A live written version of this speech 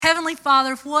Heavenly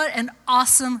Father, what an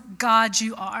awesome God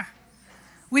you are.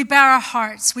 We bow our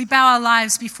hearts, we bow our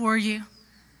lives before you.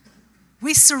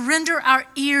 We surrender our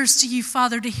ears to you,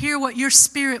 Father, to hear what your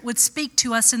Spirit would speak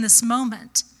to us in this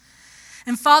moment.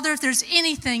 And Father, if there's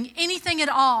anything at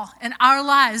all in our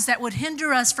lives that would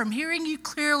hinder us from hearing you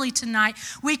clearly tonight,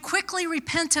 we quickly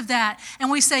repent of that and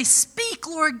we say, speak,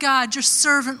 Lord God, your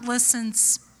servant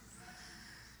listens.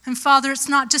 And Father, it's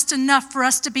not just enough for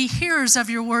us to be hearers of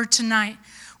your word tonight.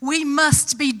 We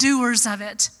must be doers of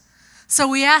it. So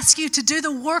we ask you to do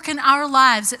the work in our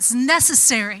lives that's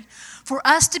necessary for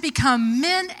us to become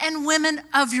men and women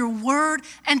of your word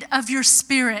and of your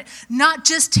Spirit, not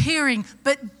just hearing,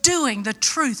 but doing the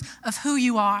truth of who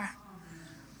you are.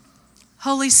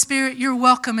 Holy Spirit, you're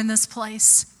welcome in this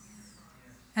place.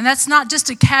 And that's not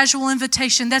just a casual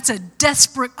invitation, that's a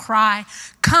desperate cry.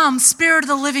 Come, Spirit of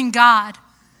the living God,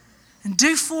 and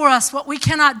do for us what we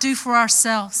cannot do for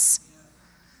ourselves.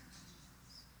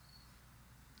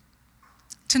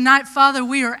 Tonight, Father,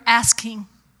 we are asking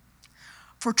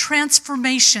for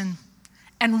transformation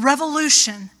and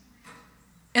revolution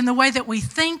in the way that we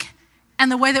think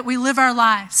and the way that we live our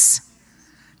lives.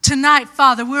 Tonight,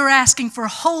 Father, we're asking for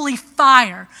holy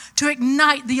fire to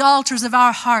ignite the altars of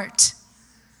our heart,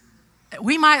 that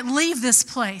we might leave this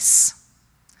place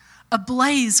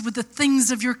ablaze with the things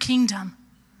of your kingdom,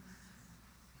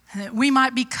 and that we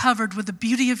might be covered with the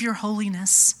beauty of your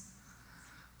holiness.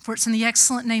 For it's in the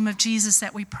excellent name of Jesus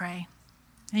that we pray.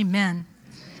 Amen.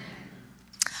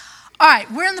 All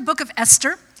right, we're in the book of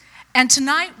Esther, and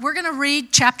tonight we're going to read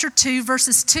chapter 2,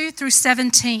 verses 2 through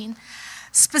 17.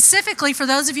 Specifically, for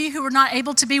those of you who were not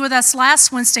able to be with us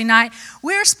last Wednesday night,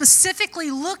 we're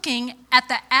specifically looking at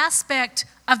the aspect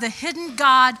of the hidden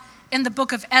God in the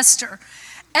book of Esther.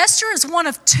 Esther is one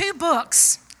of two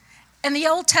books in the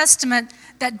Old Testament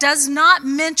that does not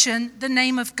mention the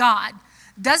name of God,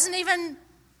 doesn't even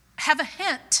have a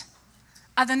hint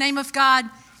of the name of God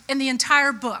in the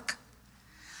entire book.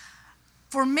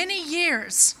 For many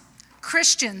years,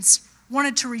 Christians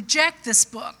wanted to reject this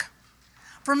book.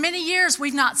 For many years,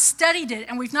 we've not studied it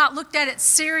and we've not looked at it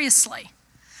seriously.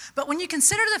 But when you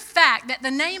consider the fact that the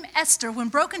name Esther, when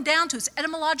broken down to its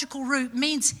etymological root,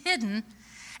 means hidden,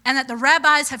 and that the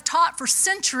rabbis have taught for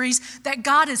centuries that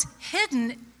God is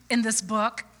hidden in this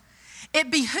book, it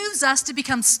behooves us to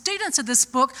become students of this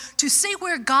book to see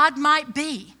where God might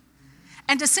be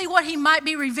and to see what he might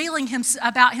be revealing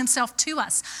about himself to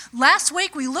us. Last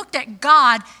week, we looked at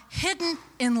God hidden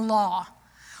in law.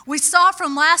 We saw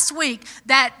from last week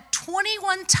that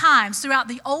 21 times throughout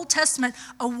the Old Testament,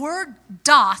 a word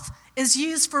doth is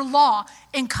used for law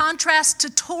in contrast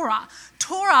to Torah.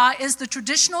 Torah is the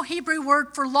traditional Hebrew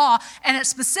word for law, and it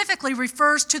specifically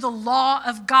refers to the law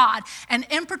of God, and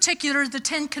in particular, the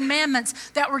 10 commandments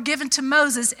that were given to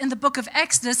Moses in the book of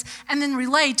Exodus and then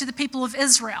relayed to the people of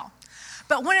Israel.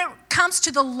 But when it comes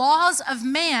to the laws of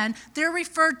man, they're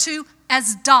referred to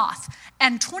as doth.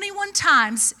 And 21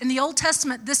 times in the Old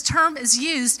Testament, this term is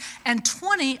used, and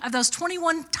 20 of those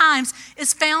 21 times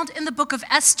is found in the book of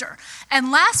Esther. And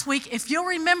last week, if you'll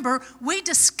remember, we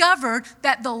discovered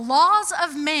that the laws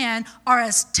of man are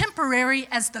as temporary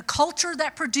as the culture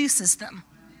that produces them.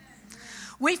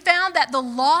 We found that the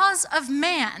laws of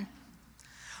man,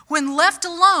 when left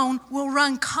alone, will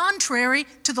run contrary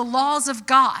to the laws of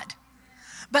God.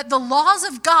 But the laws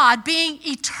of God, being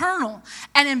eternal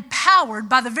and empowered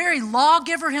by the very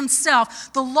lawgiver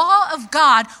himself, the law of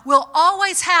God will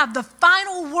always have the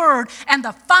final word and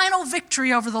the final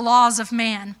victory over the laws of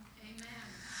man. Amen.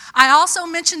 I also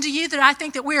mentioned to you that I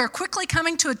think that we are quickly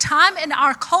coming to a time in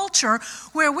our culture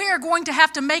where we are going to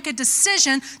have to make a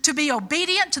decision to be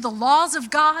obedient to the laws of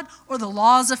God or the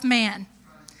laws of man.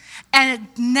 And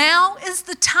now is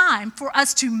the time for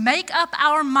us to make up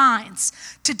our minds,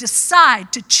 to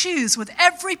decide, to choose with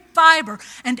every fiber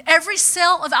and every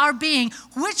cell of our being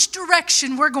which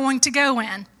direction we're going to go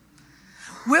in.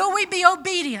 Will we be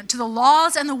obedient to the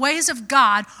laws and the ways of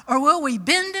God, or will we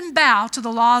bend and bow to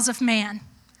the laws of man?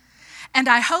 And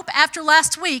I hope after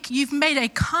last week, you've made a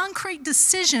concrete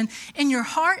decision in your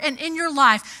heart and in your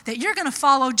life that you're going to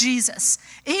follow Jesus,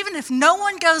 even if no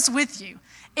one goes with you.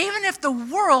 Even if the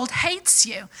world hates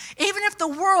you, even if the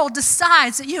world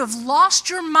decides that you have lost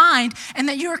your mind and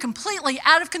that you are completely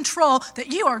out of control,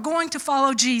 that you are going to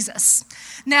follow Jesus.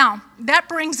 Now, that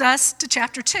brings us to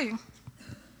chapter 2.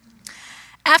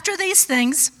 After these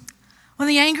things, when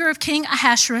the anger of King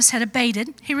Ahasuerus had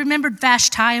abated, he remembered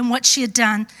Vashti and what she had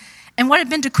done and what had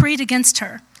been decreed against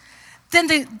her. Then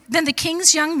the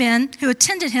king's young men who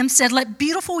attended him said, "Let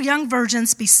beautiful young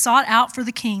virgins be sought out for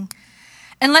the king,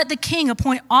 And let the king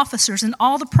appoint officers in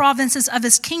all the provinces of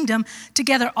his kingdom to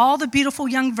gather all the beautiful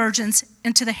young virgins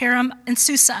into the harem in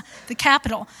Susa, the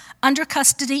capital, under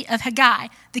custody of Haggai,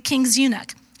 the king's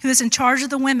eunuch, who is in charge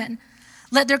of the women.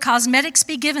 Let their cosmetics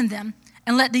be given them,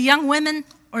 and let the young woman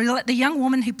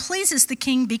who pleases the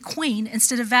king be queen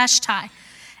instead of Vashti.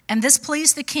 And this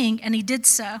pleased the king, and he did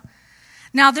so.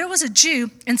 Now there was a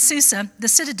Jew in Susa, the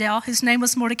citadel, whose name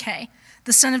was Mordecai,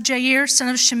 the son of Jair, son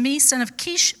of Shimei, son of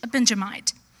Kish, a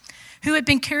Benjamite, who had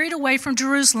been carried away from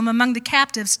Jerusalem among the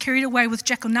captives, carried away with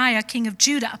Jeconiah, king of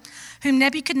Judah, whom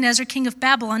Nebuchadnezzar, king of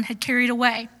Babylon, had carried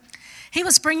away. He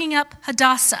was bringing up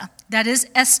Hadassah, that is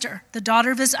Esther, the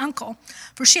daughter of his uncle,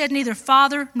 for she had neither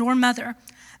father nor mother.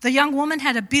 The young woman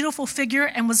had a beautiful figure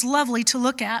and was lovely to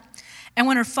look at. And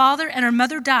when her father and her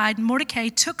mother died, Mordecai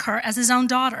took her as his own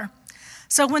daughter.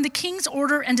 So when the king's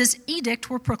order and his edict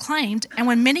were proclaimed, and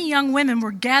when many young women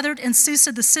were gathered in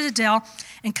Susa the citadel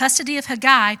in custody of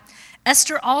Haggai,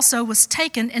 Esther also was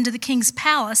taken into the king's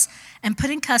palace and put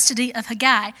in custody of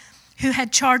Haggai, who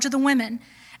had charge of the women.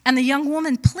 And the young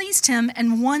woman pleased him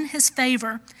and won his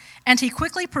favor. And he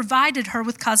quickly provided her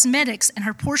with cosmetics and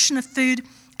her portion of food,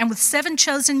 and with 7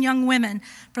 chosen young women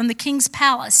from the king's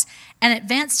palace, and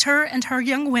advanced her and her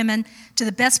young women to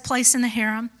the best place in the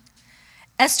harem.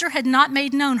 Esther had not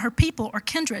made known her people or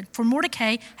kindred, for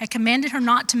Mordecai had commanded her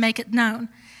not to make it known.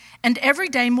 And every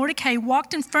day Mordecai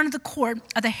walked in front of the court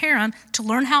of the harem to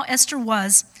learn how Esther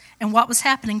was and what was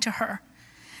happening to her.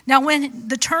 Now when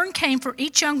the turn came for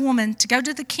each young woman to go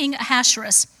to the king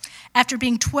Ahasuerus, after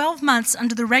being 12 months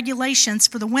under the regulations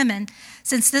for the women,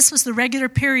 since this was the regular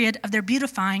period of their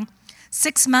beautifying,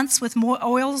 6 months with more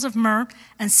oils of myrrh,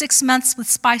 and 6 months with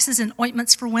spices and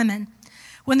ointments for women.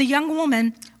 When the young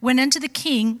woman went into the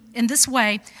king in this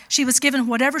way, she was given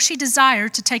whatever she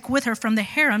desired to take with her from the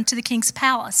harem to the king's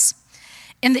palace.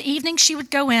 In the evening she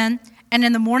would go in, and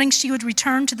in the morning she would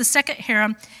return to the second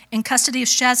harem in custody of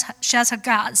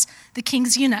Shazhagaz, the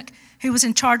king's eunuch, who was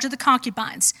in charge of the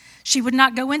concubines. She would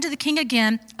not go into the king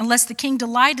again unless the king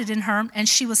delighted in her, and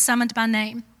she was summoned by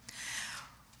name.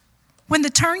 When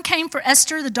the turn came for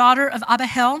Esther, the daughter of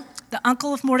Abihail, the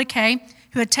uncle of Mordecai,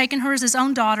 who had taken her as his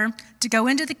own daughter, to go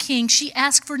into the king, she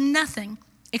asked for nothing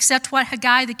except what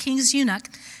Haggai, the king's eunuch,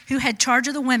 who had charge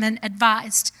of the women,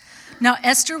 advised. Now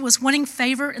Esther was winning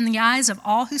favor in the eyes of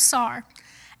all who saw her.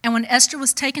 And when Esther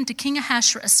was taken to King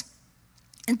Ahasuerus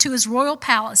into his royal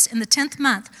palace in the 10th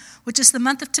month, which is the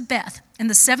month of Tebeth, in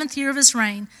the 7th year of his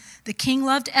reign, the king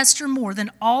loved Esther more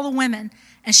than all the women,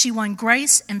 and she won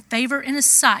grace and favor in his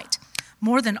sight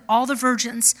more than all the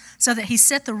virgins, so that he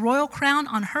set the royal crown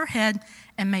on her head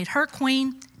and made her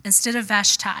queen instead of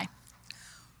Vashti.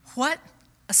 What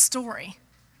a story.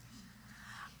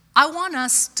 I want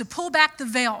us to pull back the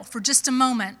veil for just a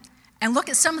moment and look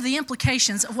at some of the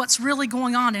implications of what's really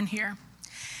going on in here.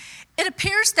 It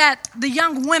appears that the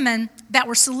young women that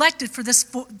were selected for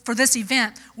this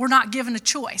event were not given a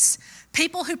choice.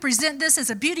 People who present this as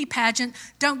a beauty pageant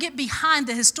don't get behind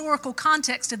the historical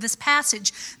context of this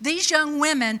passage. These young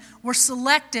women were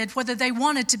selected whether they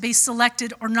wanted to be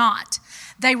selected or not.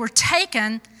 They were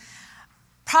taken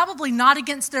probably not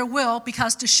against their will,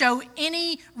 because to show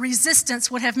any resistance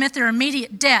would have meant their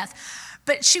immediate death.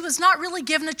 But she was not really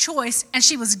given a choice, and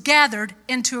she was gathered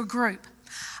into a group.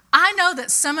 I know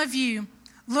that some of you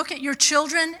look at your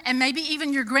children and maybe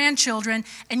even your grandchildren,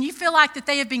 and you feel like that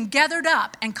they have been gathered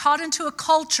up and caught into a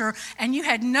culture, and you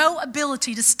had no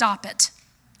ability to stop it.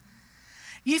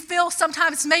 You feel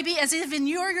sometimes maybe as if in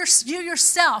you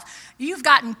yourself, you've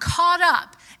gotten caught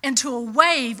up into a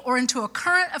wave or into a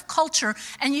current of culture,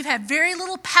 and you've had very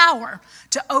little power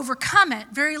to overcome it,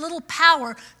 very little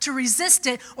power to resist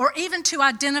it, or even to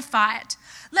identify it.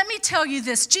 Let me tell you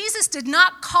this, Jesus did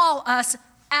not call us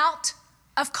out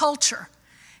of culture.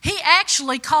 He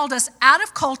actually called us out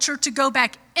of culture to go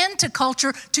back into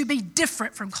culture, to be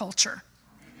different from culture.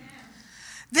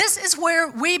 This is where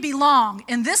we belong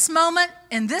in this moment,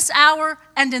 in this hour,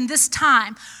 and in this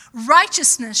time.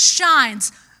 Righteousness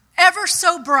shines ever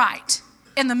so bright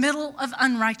in the middle of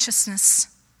unrighteousness.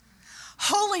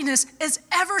 Holiness is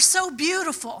ever so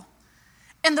beautiful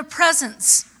in the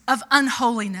presence of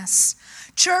unholiness.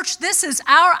 Church, this is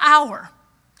our hour.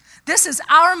 This is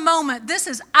our moment. This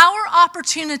is our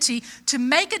opportunity to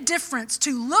make a difference,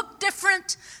 to look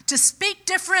different, to speak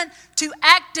different, to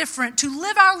act different, to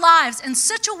live our lives in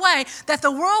such a way that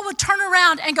the world would turn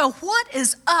around and go, what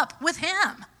is up with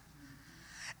him?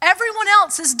 Everyone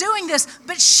else is doing this,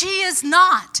 but she is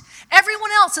not.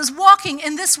 Everyone else is walking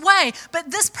in this way, but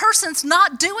this person's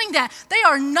not doing that. They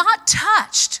are not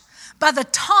touched by the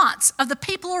taunts of the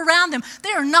people around them.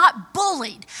 They are not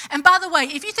bullied. And by the way,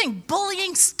 if you think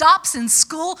bullying stops in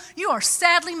school, you are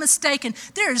sadly mistaken.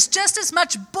 There is just as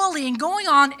much bullying going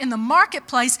on in the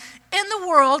marketplace, in the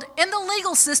world, in the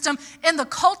legal system, in the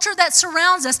culture that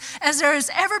surrounds us as there has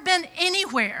ever been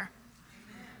anywhere.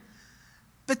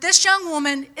 But this young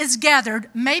woman is gathered,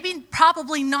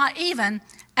 probably not even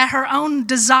at her own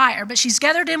desire, but she's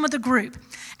gathered in with a group.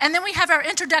 And then we have our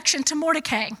introduction to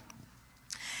Mordecai.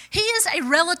 He is a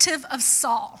relative of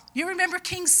Saul. You remember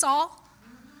King Saul?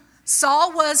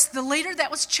 Saul was the leader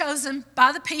that was chosen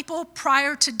by the people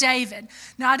prior to David.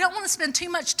 Now, I don't want to spend too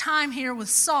much time here with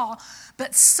Saul,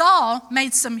 but Saul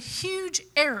made some huge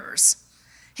errors.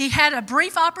 He had a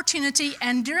brief opportunity,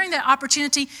 and during that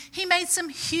opportunity, he made some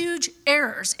huge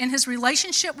errors in his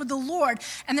relationship with the Lord.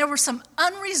 And there were some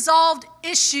unresolved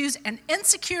issues and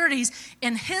insecurities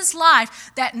in his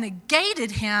life that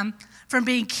negated him from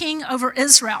being king over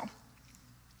Israel.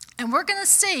 And we're going to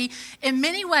see, in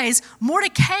many ways,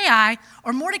 Mordecai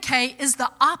is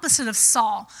the opposite of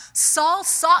Saul. Saul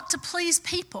sought to please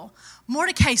people.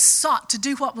 Mordecai sought to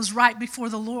do what was right before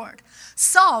the Lord.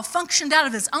 Saul functioned out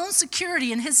of his own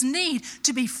security and his need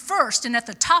to be first and at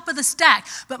the top of the stack.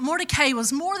 But Mordecai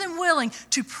was more than willing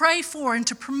to pray for and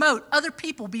to promote other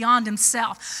people beyond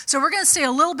himself. So we're going to see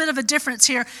a little bit of a difference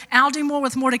here, and I'll do more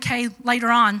with Mordecai later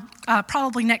on,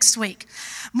 probably next week.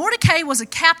 Mordecai was a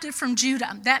captive from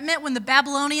Judah. That meant when the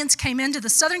Babylonians came into the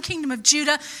southern kingdom of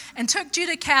Judah and took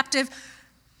Judah captive,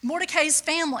 Mordecai's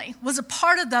family was a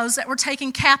part of those that were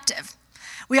taken captive.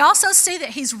 We also see that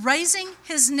he's raising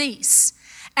his niece.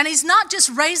 And he's not just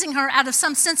raising her out of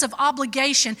some sense of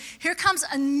obligation. Here comes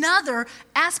another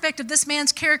aspect of this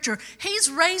man's character. He's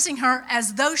raising her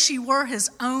as though she were his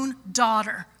own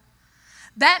daughter.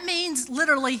 That means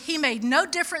literally he made no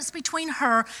difference between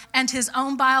her and his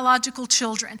own biological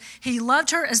children. He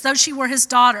loved her as though she were his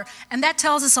daughter. And that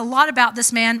tells us a lot about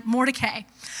this man, Mordecai.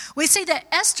 We see that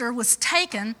Esther was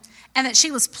taken and that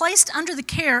she was placed under the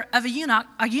care of a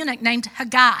eunuch named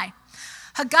Haggai.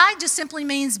 Haggai just simply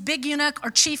means big eunuch or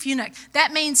chief eunuch.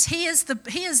 That means he is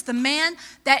the man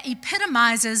that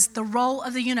epitomizes the role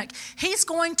of the eunuch. He's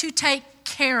going to take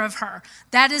care of her.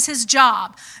 That is his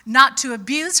job. Not to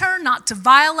abuse her, not to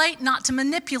violate, not to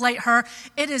manipulate her.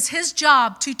 It is his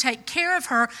job to take care of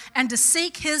her and to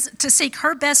seek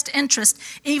her best interest,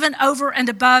 even over and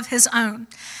above his own.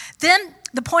 Then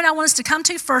the point I want us to come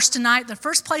to first tonight, the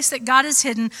first place that God is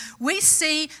hidden, we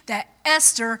see that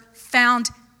Esther found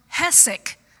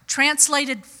Hesek,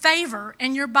 translated favor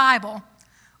in your Bible,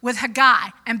 with Haggai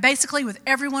and basically with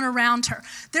everyone around her.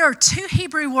 There are two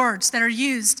Hebrew words that are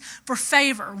used for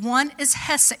favor. One is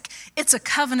Hesek. It's a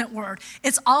covenant word.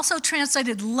 It's also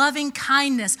translated loving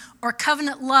kindness or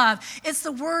covenant love. It's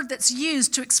the word that's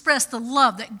used to express the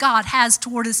love that God has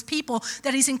toward his people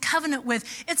that he's in covenant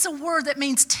with. It's a word that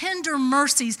means tender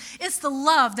mercies. It's the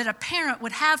love that a parent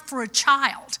would have for a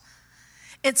child.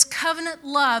 It's covenant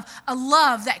love, a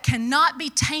love that cannot be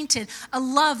tainted, a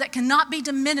love that cannot be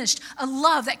diminished, a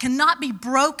love that cannot be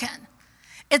broken.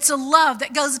 It's a love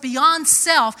that goes beyond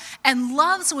self and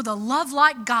loves with a love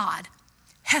like God.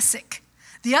 Hesek.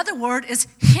 The other word is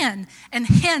hin, and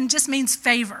hin just means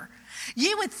favor.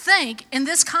 You would think in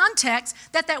this context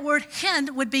that word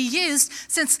hin would be used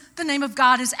since the name of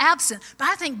God is absent. But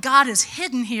I think God is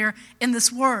hidden here in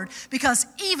this word because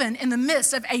even in the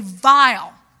midst of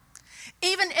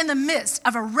even in the midst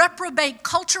of a reprobate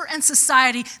culture and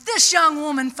society, this young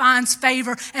woman finds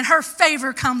favor, and her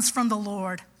favor comes from the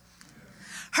Lord.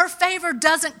 Her favor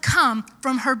doesn't come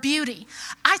from her beauty.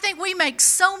 I think we make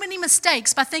so many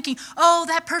mistakes by thinking, oh,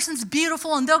 that person's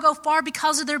beautiful and they'll go far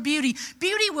because of their beauty.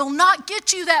 Beauty will not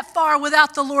get you that far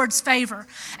without the Lord's favor.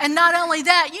 And not only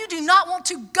that, you do not want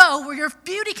to go where your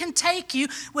beauty can take you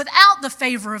without the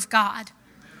favor of God.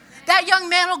 That young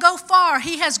man will go far.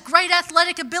 He has great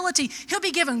athletic ability. He'll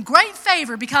be given great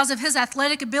favor because of his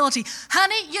athletic ability.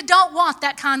 Honey, you don't want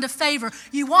that kind of favor.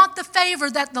 You want the favor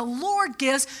that the Lord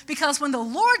gives, because when the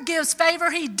Lord gives favor,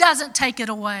 he doesn't take it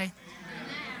away.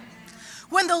 Amen.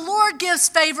 When the Lord gives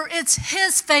favor, it's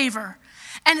his favor.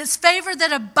 And it's favor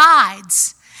that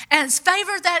abides. And it's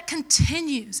favor that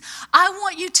continues. I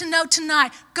want you to know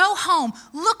tonight, go home,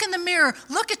 look in the mirror,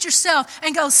 look at yourself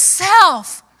and go,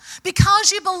 self.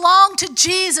 Because you belong to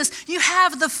Jesus, you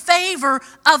have the favor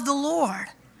of the Lord.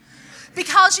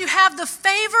 Because you have the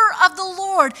favor of the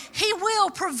Lord, he will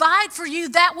provide for you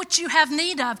that which you have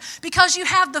need of. Because you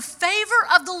have the favor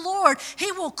of the Lord,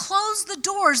 he will close the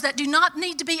doors that do not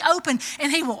need to be opened,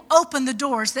 and he will open the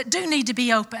doors that do need to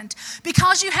be opened.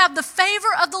 Because you have the favor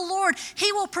of the Lord,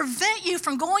 he will prevent you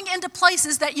from going into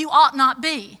places that you ought not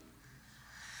be.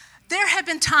 There have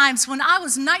been times when I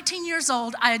was 19 years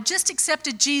old, I had just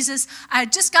accepted Jesus, I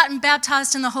had just gotten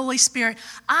baptized in the Holy Spirit.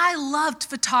 I loved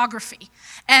photography,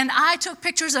 and I took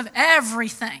pictures of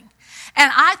everything.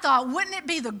 And I thought, wouldn't it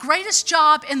be the greatest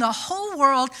job in the whole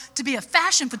world to be a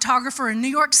fashion photographer in New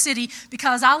York City,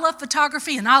 because I love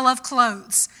photography and I love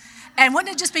clothes. And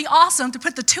wouldn't it just be awesome to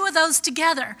put the two of those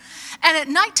together? And at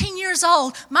 19 years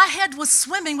old, my head was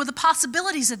swimming with the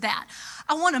possibilities of that.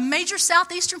 I won a major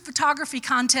Southeastern photography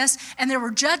contest, and there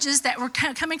were judges that were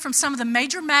coming from some of the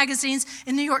major magazines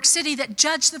in New York City that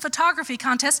judged the photography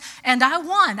contest, and I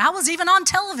won. I was even on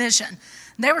television.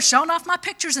 They were showing off my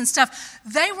pictures and stuff.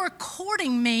 They were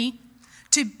courting me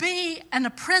to be an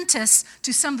apprentice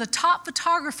to some of the top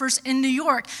photographers in New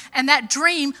York, and that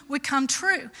dream would come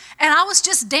true. And I was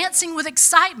just dancing with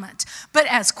excitement. But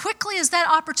as quickly as that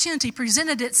opportunity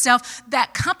presented itself,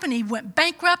 that company went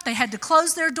bankrupt. They had to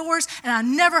close their doors, and I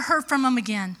never heard from them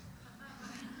again.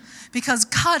 Because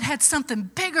God had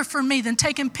something bigger for me than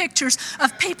taking pictures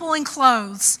of people in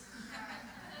clothes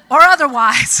or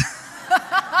otherwise.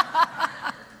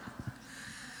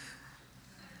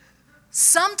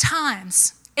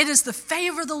 Sometimes it is the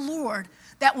favor of the Lord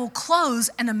that will close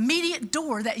an immediate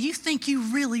door that you think you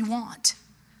really want.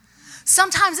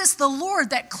 Sometimes it's the Lord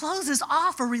that closes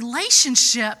off a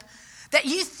relationship that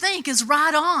you think is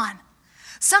right on.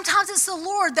 Sometimes it's the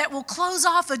Lord that will close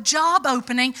off a job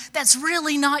opening that's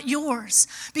really not yours,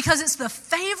 because it's the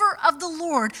favor of the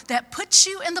Lord that puts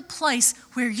you in the place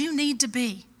where you need to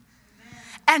be.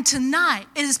 And tonight,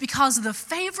 it is because of the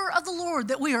favor of the Lord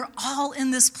that we are all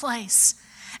in this place.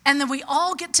 And that we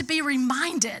all get to be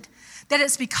reminded that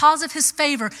it's because of his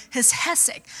favor, his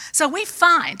hesed. So we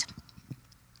find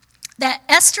that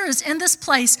Esther is in this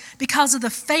place because of the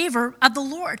favor of the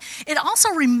Lord. It also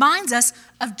reminds us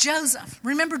of Joseph.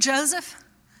 Remember Joseph?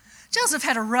 Joseph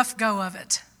had a rough go of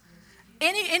it.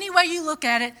 Any way you look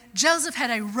at it, Joseph had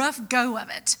a rough go of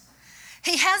it.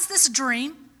 He has this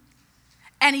dream,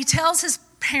 and he tells his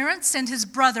parents and his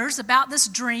brothers about this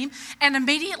dream, and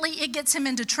immediately it gets him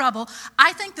into trouble.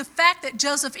 I think the fact that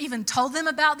Joseph even told them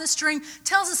about this dream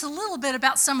tells us a little bit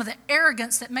about some of the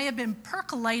arrogance that may have been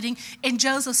percolating in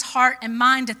Joseph's heart and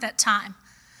mind at that time.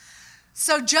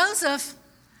 So Joseph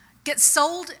gets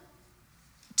sold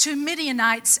to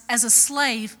Midianites as a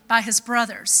slave by his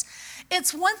brothers.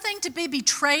 It's one thing to be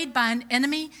betrayed by an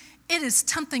enemy. It is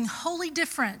something wholly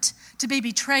different to be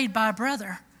betrayed by a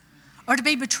brother, or to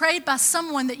be betrayed by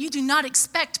someone that you do not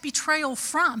expect betrayal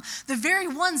from. The very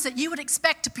ones that you would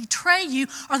expect to betray you,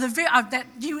 or that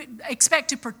you expect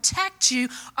to protect you,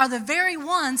 are the very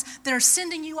ones that are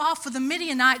sending you off with the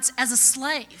Midianites as a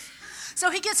slave.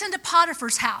 So he gets into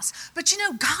Potiphar's house. But you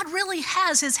know, God really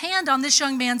has his hand on this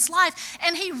young man's life,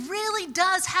 and he really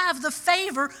does have the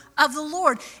favor of the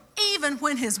Lord. Even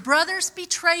when his brothers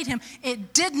betrayed him,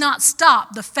 it did not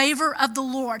stop the favor of the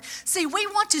Lord. See, we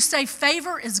want to say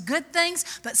favor is good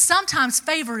things, but sometimes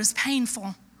favor is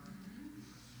painful.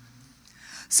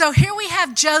 So here we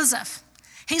have Joseph.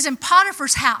 He's in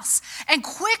Potiphar's house and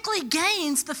quickly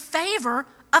gains the favor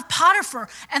of Potiphar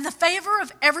and the favor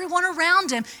of everyone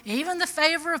around him, even the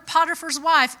favor of Potiphar's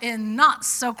wife in not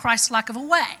so Christ-like of a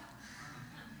way.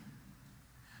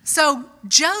 So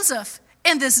Joseph,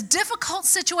 in this difficult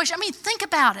situation, I mean, think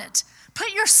about it.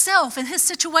 Put yourself in his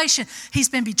situation. He's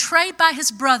been betrayed by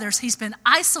his brothers. He's been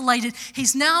isolated.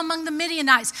 He's now among the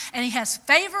Midianites, and he has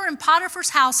favor in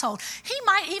Potiphar's household. He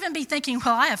might even be thinking,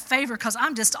 well, I have favor because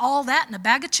I'm just all that in a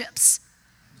bag of chips.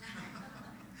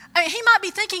 I mean, he might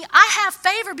be thinking, I have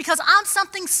favor because I'm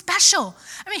something special.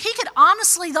 I mean, he could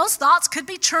honestly, those thoughts could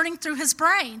be churning through his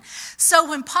brain. So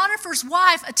when Potiphar's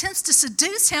wife attempts to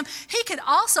seduce him, he could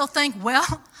also think,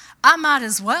 well, I might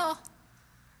as well,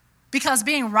 because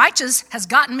being righteous has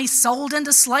gotten me sold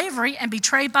into slavery and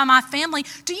betrayed by my family.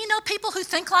 Do you know people who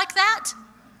think like that?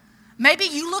 Maybe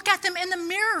you look at them in the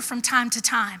mirror from time to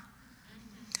time.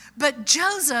 But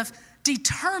Joseph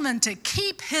determined to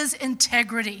keep his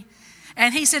integrity.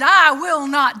 And he said, I will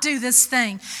not do this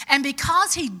thing. And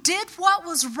because he did what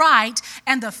was right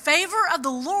and the favor of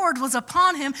the Lord was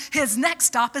upon him, his next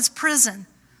stop is prison.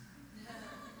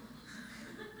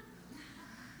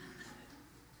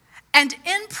 And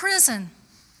in prison,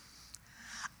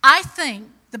 I think,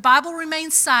 the Bible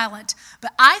remains silent,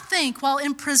 but I think while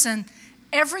in prison,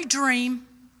 every dream,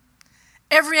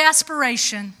 every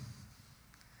aspiration,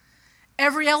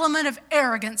 every element of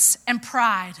arrogance and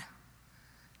pride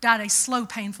died a slow,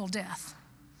 painful death.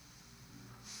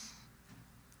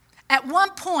 At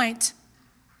one point,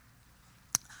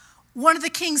 one of the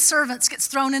king's servants gets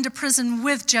thrown into prison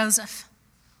with Joseph.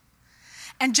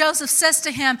 And Joseph says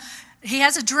to him, He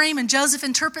has a dream, and Joseph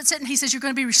interprets it, and he says, you're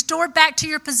going to be restored back to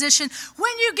your position.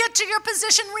 When you get to your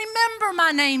position, remember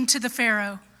my name to the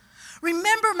Pharaoh.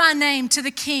 Remember my name to the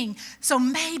king. So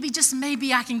maybe, just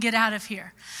maybe, I can get out of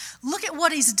here. Look at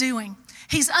what he's doing.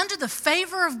 He's under the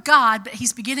favor of God, but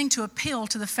he's beginning to appeal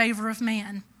to the favor of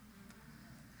man.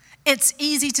 It's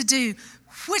easy to do.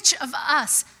 Which of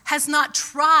us has not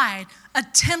tried,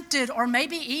 attempted, or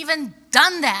maybe even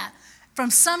done that from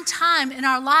some time in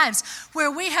our lives where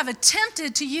we have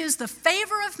attempted to use the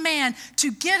favor of man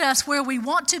to get us where we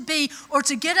want to be or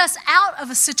to get us out of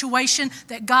a situation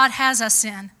that God has us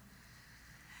in?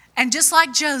 And just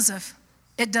like Joseph,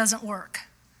 it doesn't work.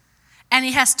 And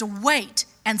he has to wait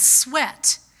and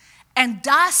sweat and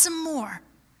die some more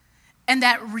in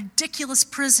that ridiculous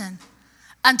prison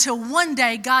until one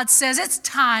day God says, it's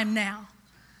time now.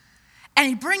 And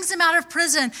he brings him out of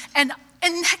prison, and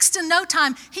in next to no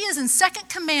time, he is in second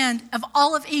command of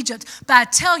all of Egypt. But I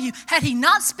tell you, had he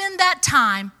not spent that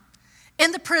time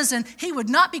in the prison, he would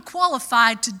not be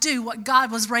qualified to do what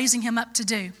God was raising him up to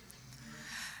do.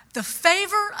 The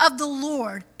favor of the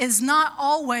Lord is not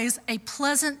always a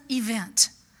pleasant event.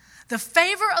 The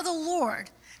favor of the Lord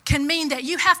can mean that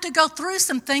you have to go through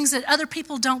some things that other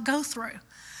people don't go through.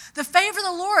 The favor of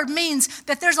the Lord means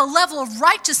that there's a level of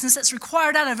righteousness that's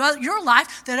required out of your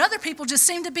life that other people just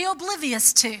seem to be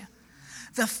oblivious to.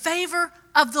 The favor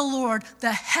of the Lord, the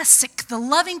hesek, the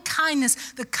loving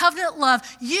kindness, the covenant love,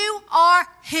 you are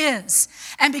his.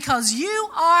 And because you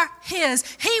are his,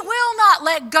 he will not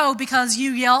let go because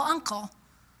you yell uncle.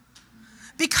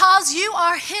 Because you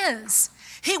are his,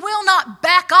 he will not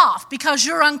back off because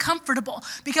you're uncomfortable.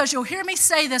 Because you'll hear me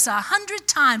say this 100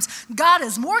 times, God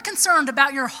is more concerned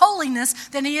about your holiness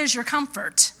than he is your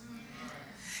comfort.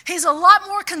 He's a lot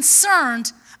more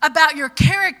concerned about your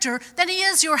character than he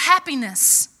is your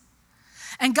happiness.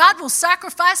 And God will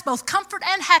sacrifice both comfort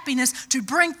and happiness to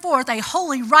bring forth a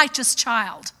holy, righteous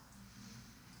child.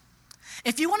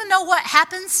 If you want to know what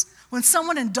happens when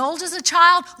someone indulges a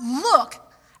child, look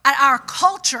at our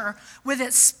culture with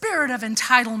its spirit of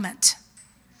entitlement,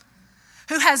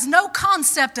 who has no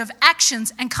concept of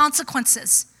actions and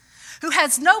consequences, who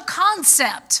has no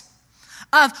concept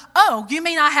of, oh, you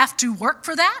mean I have to work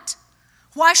for that?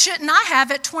 Why shouldn't I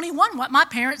have at 21 what my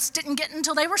parents didn't get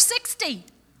until they were 60?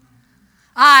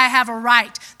 I have a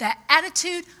right. That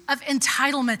attitude of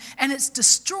entitlement, and it's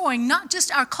destroying not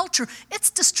just our culture,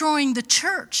 it's destroying the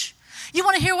church. You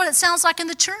want to hear what it sounds like in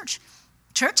the church?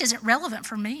 Church isn't relevant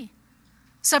for me.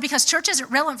 So because church isn't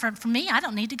relevant for me, I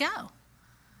don't need to go.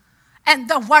 And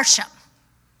the worship.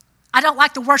 I don't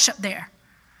like the worship there.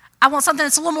 I want something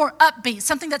that's a little more upbeat,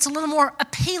 something that's a little more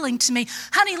appealing to me.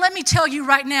 Honey, let me tell you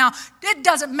right now, it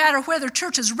doesn't matter whether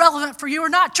church is relevant for you or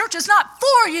not. Church is not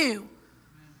for you.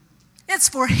 It's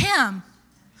for him.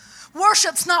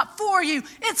 Worship's not for you.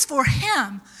 It's for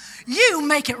him. You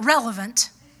make it relevant.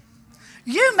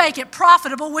 You make it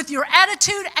profitable with your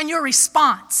attitude and your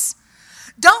response.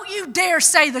 Don't you dare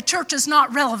say the church is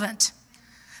not relevant.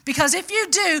 Because if you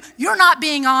do, you're not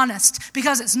being honest.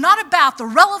 Because it's not about the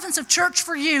relevance of church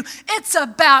for you. It's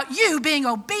about you being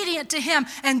obedient to him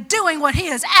and doing what he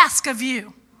has asked of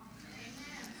you.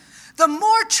 The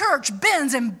more church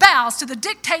bends and bows to the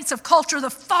dictates of culture, the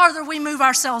farther we move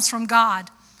ourselves from God.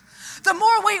 The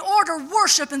more we order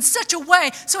worship in such a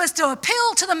way so as to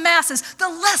appeal to the masses, the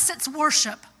less it's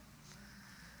worship.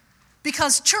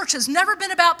 Because church has never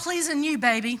been about pleasing you,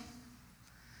 baby.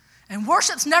 And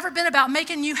worship's never been about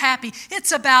making you happy.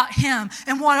 It's about him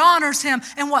and what honors him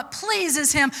and what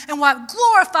pleases him and what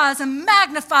glorifies and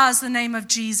magnifies the name of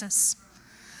Jesus.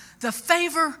 The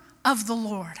favor of the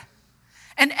Lord.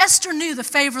 And Esther knew the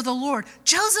favor of the Lord.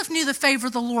 Joseph knew the favor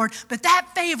of the Lord, but that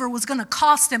favor was going to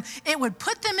cost them. It would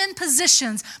put them in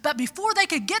positions, but before they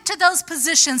could get to those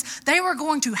positions, they were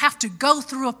going to have to go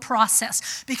through a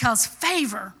process because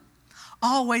favor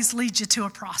always leads you to a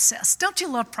process. Don't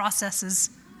you love processes?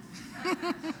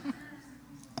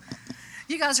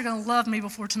 You guys are going to love me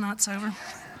before tonight's over.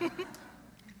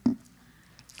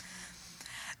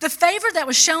 The favor that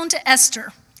was shown to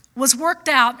Esther was worked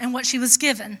out in what she was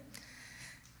given.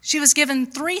 She was given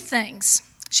 3 things.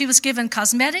 She was given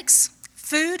cosmetics,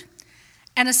 food,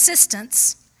 and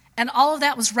assistance, and all of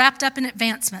that was wrapped up in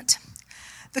advancement.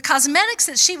 The cosmetics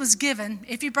that she was given,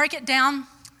 if you break it down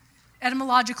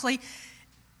etymologically,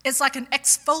 it's like an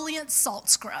exfoliant salt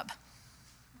scrub.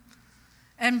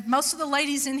 And most of the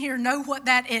ladies in here know what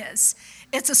that is.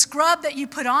 It's a scrub that you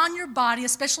put on your body,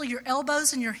 especially your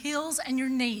elbows and your heels and your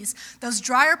knees, those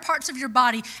drier parts of your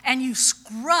body, and you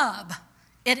scrub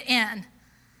it in.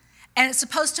 And it's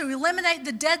supposed to eliminate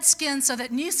the dead skin so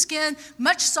that new skin,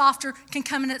 much softer, can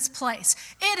come in its place.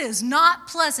 It is not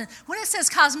pleasant. When it says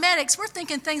cosmetics, we're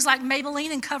thinking things like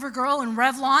Maybelline and CoverGirl and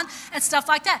Revlon and stuff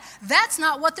like that. That's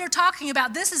not what they're talking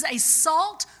about. This is a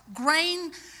salt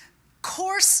grain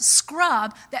coarse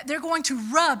scrub that they're going to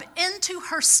rub into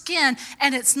her skin,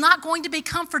 and it's not going to be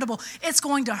comfortable. It's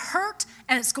going to hurt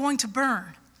and it's going to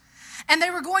burn. And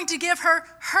they were going to give her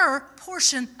her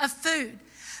portion of food.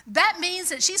 That means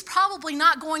that she's probably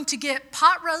not going to get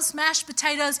pot roast, mashed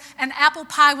potatoes, and apple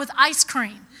pie with ice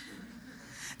cream.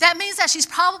 That means that she's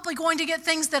probably going to get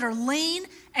things that are lean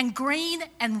and green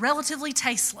and relatively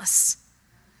tasteless.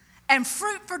 And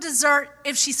fruit for dessert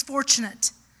if she's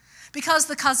fortunate. Because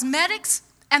the cosmetics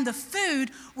and the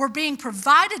food were being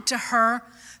provided to her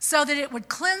so that it would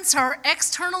cleanse her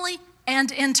externally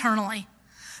and internally.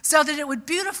 So that it would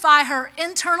beautify her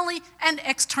internally and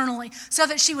externally, so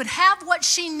that she would have what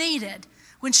she needed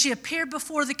when she appeared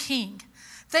before the king.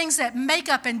 Things that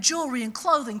makeup and jewelry and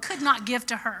clothing could not give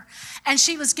to her. And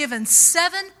she was given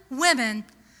 7 women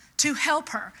to help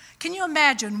her. Can you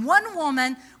imagine one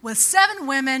woman with 7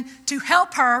 women to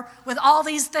help her with all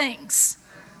these things?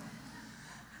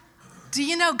 Do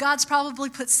you know God's probably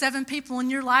put 7 people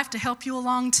in your life to help you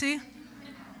along too?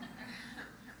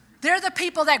 They're the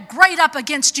people that grate up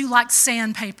against you like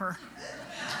sandpaper.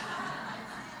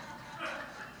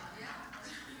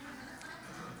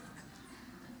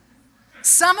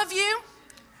 Some of you,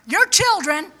 your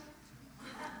children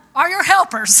are your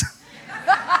helpers.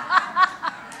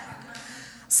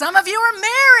 Some of you are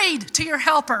married to your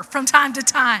helper from time to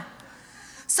time.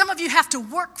 Some of you have to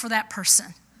work for that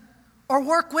person or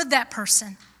work with that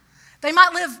person. They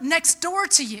might live next door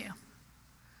to you.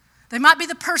 They might be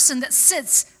the person that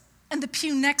sits in the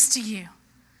pew next to you.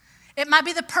 It might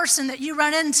be the person that you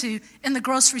run into in the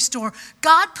grocery store.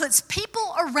 God puts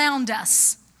people around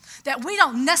us that we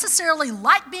don't necessarily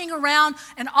like being around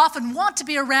and often want to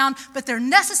be around, but they're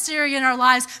necessary in our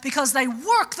lives because they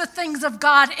work the things of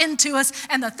God into us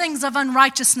and the things of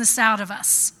unrighteousness out of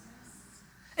us.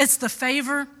 It's the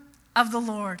favor of the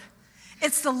Lord.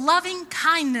 It's the loving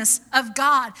kindness of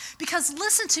God. Because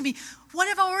listen to me, what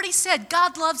I've already said,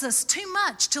 God loves us too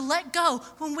much to let go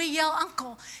when we yell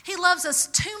uncle. He loves us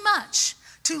too much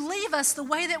to leave us the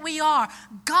way that we are.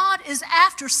 God is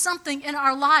after something in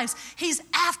our lives. He's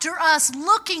after us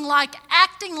looking like,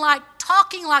 acting like,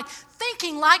 talking like,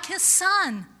 thinking like his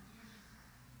son.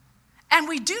 And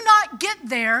we do not get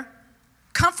there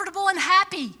comfortable and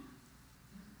happy.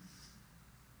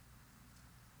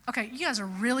 Okay, you guys are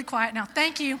really quiet now.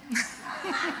 Thank you.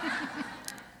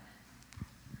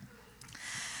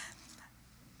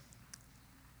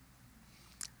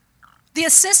 The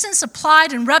assistants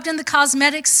applied and rubbed in the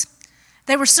cosmetics.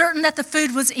 They were certain that the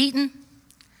food was eaten.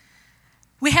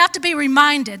 We have to be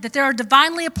reminded that there are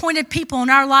divinely appointed people in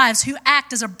our lives who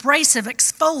act as abrasive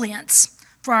exfoliants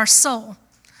for our soul.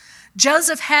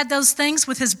 Joseph had those things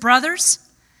with his brothers.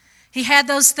 He had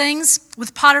those things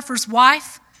with Potiphar's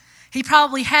wife. He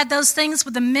probably had those things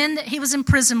with the men that he was in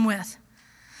prison with.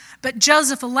 But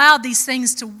Joseph allowed these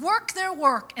things to work their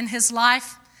work in his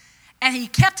life, and he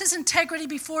kept his integrity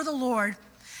before the Lord.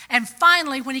 And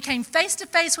finally, when he came face to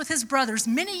face with his brothers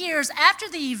many years after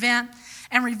the event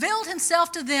and revealed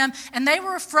himself to them, and they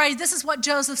were afraid, this is what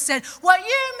Joseph said, "What you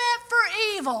meant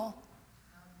for evil,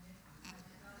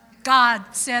 God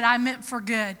said I meant for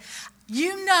good."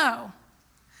 You know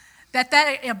that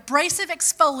abrasive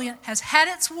exfoliant has had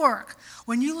its work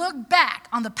when you look back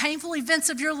on the painful events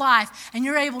of your life and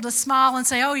you're able to smile and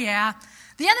say, oh yeah,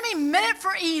 the enemy meant it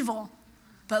for evil,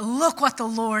 but look what the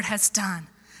Lord has done.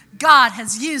 God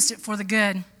has used it for the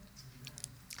good.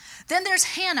 Then there's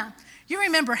Hannah. You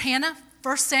remember Hannah,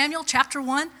 1 Samuel chapter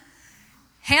 1?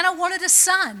 Hannah wanted a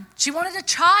son. She wanted a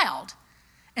child,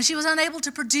 and she was unable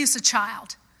to produce a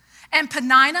child. And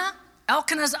Peninnah,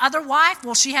 Elkanah's other wife,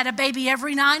 well, she had a baby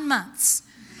every 9 months.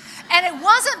 And it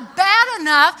wasn't bad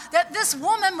enough that this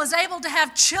woman was able to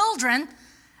have children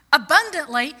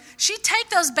abundantly. She'd take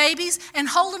those babies and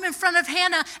hold them in front of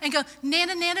Hannah and go,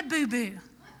 "Nana, nana, boo-boo.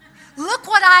 Look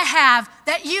what I have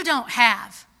that you don't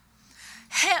have."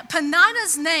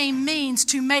 Peninnah's name means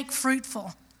to make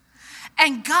fruitful.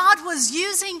 And God was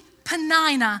using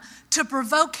Peninnah to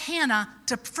provoke Hannah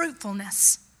to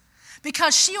fruitfulness,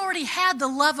 because she already had the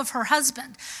love of her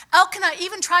husband. Elkanah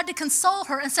even tried to console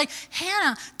her and say,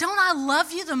 "Hannah, don't I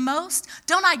love you the most?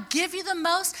 Don't I give you the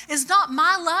most? Is not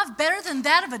my love better than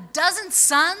that of a dozen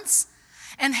sons?"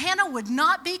 And Hannah would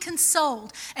not be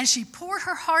consoled, and she poured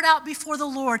her heart out before the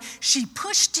Lord. She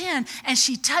pushed in and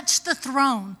she touched the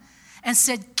throne and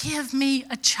said, "Give me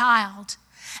a child."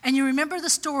 And you remember the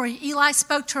story, Eli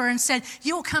spoke to her and said,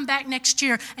 you'll come back next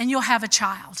year and you'll have a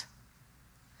child.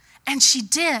 And she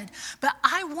did. But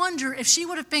I wonder if she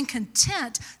would have been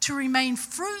content to remain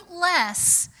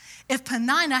fruitless if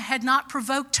Peninnah had not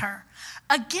provoked her.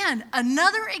 Again,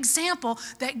 another example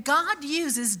that God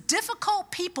uses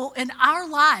difficult people in our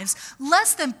lives,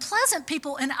 less than pleasant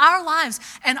people in our lives,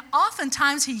 and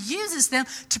oftentimes he uses them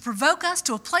to provoke us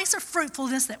to a place of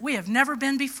fruitfulness that we have never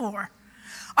been before.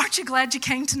 Aren't you glad you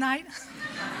came tonight?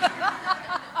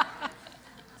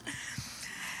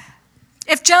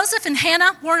 If Joseph and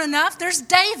Hannah weren't enough, there's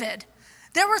David.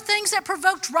 There were things that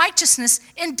provoked righteousness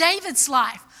in David's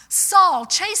life. Saul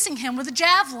chasing him with a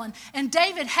javelin, and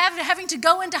David having to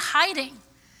go into hiding.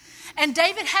 And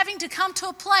David having to come to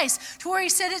a place to where he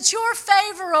said, it's your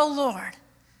favor, O Lord,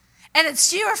 and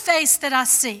it's your face that I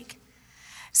seek.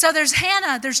 So there's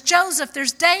Hannah, there's Joseph,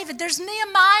 there's David, there's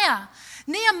Nehemiah.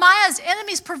 Nehemiah's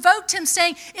enemies provoked him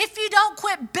saying, if you don't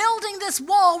quit building this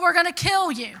wall, we're going to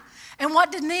kill you. And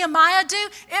what did Nehemiah do?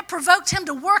 It provoked him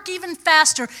to work even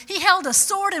faster. He held a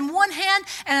sword in one hand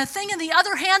and a thing in the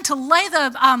other hand to lay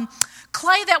the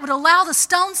clay that would allow the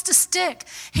stones to stick.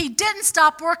 He didn't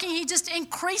stop working. He just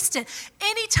increased it.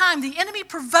 Anytime the enemy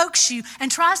provokes you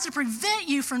and tries to prevent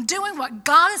you from doing what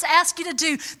God has asked you to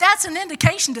do, that's an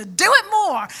indication to do it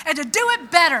more and to do it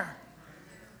better.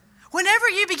 Whenever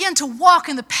you begin to walk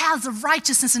in the paths of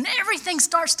righteousness and everything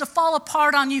starts to fall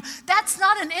apart on you, that's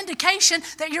not an indication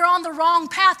that you're on the wrong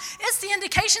path. It's the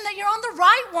indication that you're on the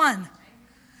right one.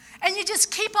 And you just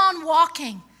keep on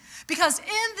walking. Because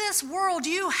in this world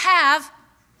you have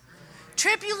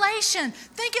tribulation.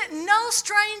 Think it no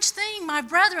strange thing, my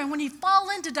brethren, when you fall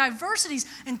into diversities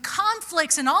and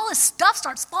conflicts and all this stuff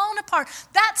starts falling apart.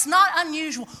 That's not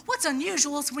unusual. What's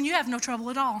unusual is when you have no trouble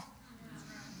at all.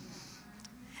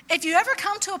 If you ever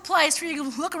come to a place where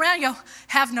you look around and you go,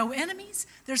 have no enemies,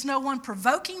 there's no one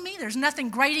provoking me, there's nothing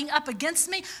grating up against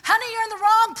me, honey, you're in the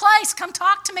wrong place. Come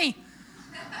talk to me.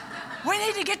 We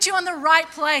need to get you in the right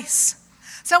place.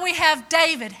 So we have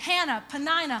David, Hannah,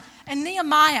 Peninnah, and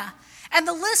Nehemiah. And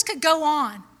the list could go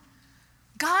on.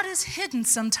 God is hidden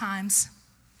sometimes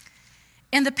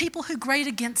in the people who grate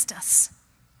against us.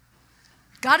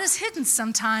 God is hidden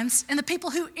sometimes in the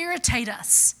people who irritate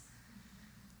us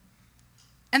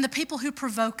and the people who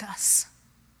provoke us.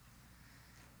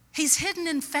 He's hidden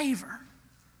in favor.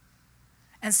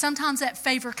 And sometimes that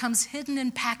favor comes hidden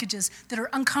in packages that are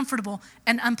uncomfortable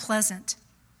and unpleasant.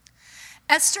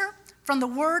 Esther, from the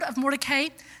word of Mordecai,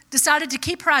 decided to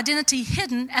keep her identity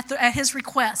hidden at his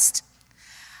request.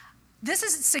 This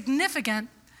is significant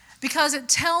because it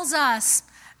tells us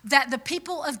that the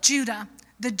people of Judah,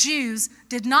 the Jews,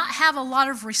 did not have a lot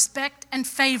of respect and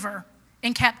favor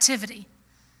in captivity.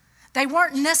 They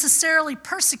weren't necessarily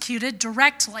persecuted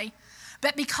directly,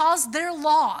 but because their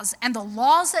laws and the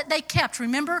laws that they kept,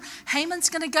 remember, Haman's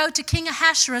going to go to King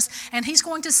Ahasuerus and he's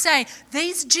going to say,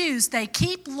 these Jews, they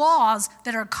keep laws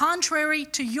that are contrary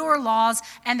to your laws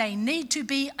and they need to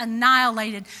be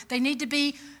annihilated. They need to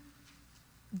be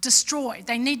destroyed.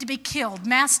 They need to be killed,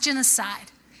 mass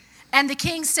genocide. And the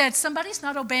king said, somebody's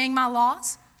not obeying my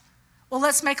laws. Well,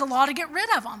 let's make a law to get rid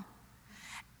of them.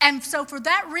 And so for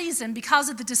that reason, because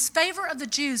of the disfavor of the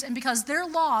Jews and because their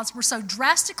laws were so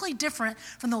drastically different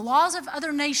from the laws of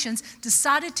other nations,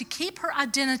 decided to keep her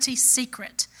identity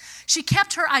secret. She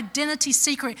kept her identity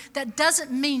secret. That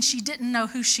doesn't mean she didn't know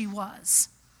who she was.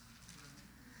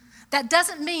 That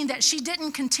doesn't mean that she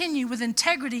didn't continue with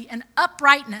integrity and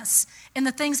uprightness in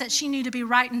the things that she knew to be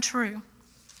right and true.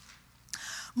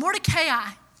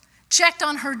 Mordecai checked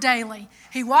on her daily.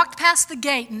 He walked past the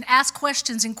gate and asked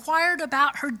questions, inquired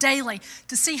about her daily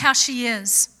to see how she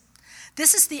is.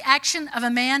 This is the action of a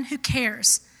man who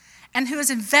cares and who is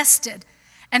invested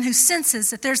and who senses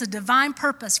that there's a divine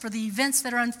purpose for the events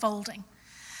that are unfolding.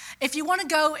 If you want to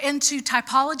go into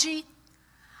typology,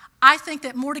 I think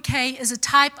that Mordecai is a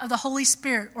type of the Holy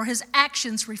Spirit, or his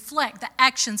actions reflect the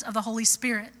actions of the Holy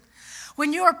Spirit.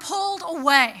 When you are pulled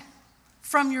away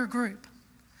from your group,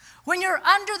 when you're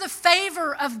under the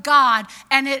favor of God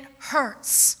and it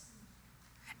hurts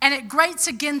and it grates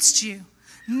against you,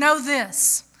 know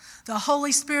this: the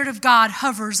Holy Spirit of God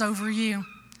hovers over you.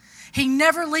 He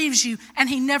never leaves you and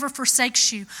he never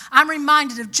forsakes you. I'm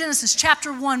reminded of Genesis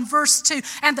chapter 1, verse 2.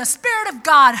 And the Spirit of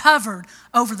God hovered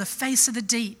over the face of the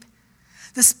deep.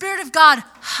 The Spirit of God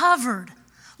hovered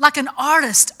like an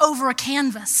artist over a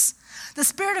canvas. The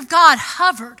Spirit of God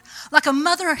hovered like a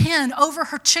mother hen over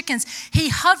her chickens. He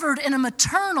hovered in a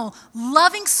maternal,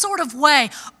 loving sort of way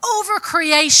over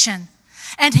creation.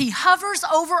 And he hovers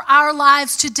over our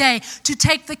lives today to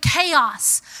take the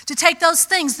chaos, to take those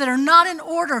things that are not in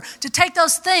order, to take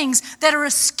those things that are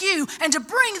askew, and to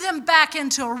bring them back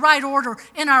into a right order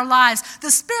in our lives.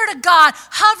 The Spirit of God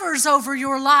hovers over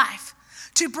your life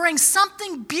to bring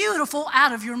something beautiful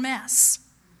out of your mess.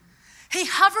 He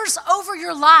hovers over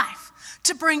your life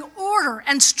to bring order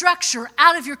and structure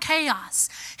out of your chaos.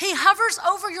 He hovers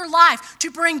over your life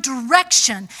to bring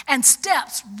direction and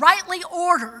steps rightly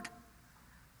ordered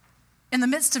in the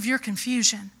midst of your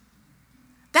confusion.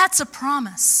 That's a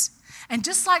promise. And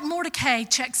just like Mordecai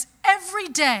checks every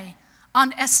day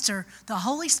on Esther, the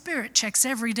Holy Spirit checks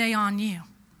every day on you.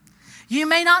 You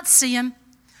may not see him.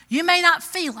 You may not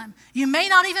feel him. You may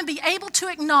not even be able to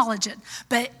acknowledge it.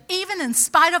 But even in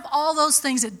spite of all those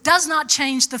things, it does not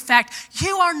change the fact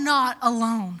you are not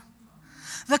alone.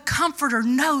 The Comforter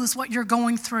knows what you're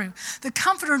going through. The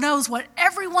Comforter knows what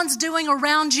everyone's doing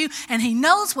around you, and he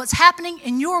knows what's happening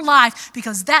in your life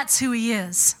because that's who he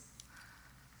is.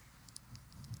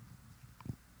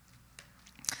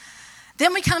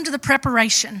 Then we come to the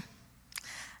preparation.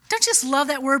 Don't you just love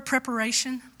that word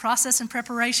preparation, process and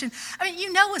preparation? I mean,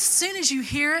 you know as soon as you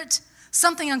hear it,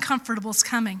 something uncomfortable is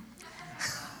coming.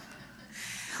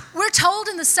 We're told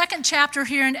in the 2nd chapter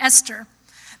here in Esther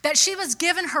that she was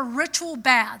given her ritual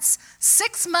baths,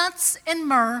 6 months in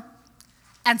myrrh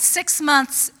and 6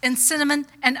 months in cinnamon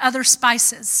and other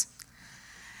spices.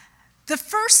 The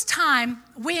first time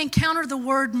we encounter the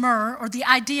word myrrh, or the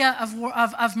idea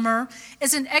of myrrh,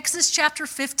 is in Exodus chapter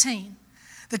 15.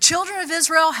 The children of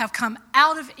Israel have come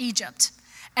out of Egypt,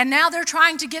 and now they're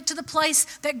trying to get to the place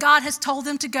that God has told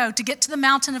them to go, to get to the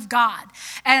mountain of God.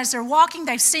 And as they're walking,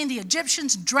 they've seen the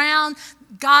Egyptians drown.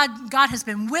 God has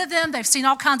been with them. They've seen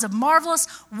all kinds of marvelous,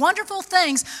 wonderful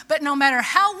things, but no matter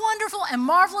how wonderful and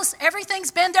marvelous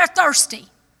everything's been, they're thirsty.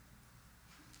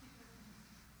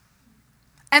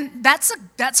 And that's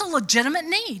a legitimate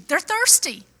need. They're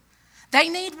thirsty. They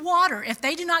need water. If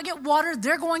they do not get water,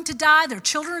 they're going to die. Their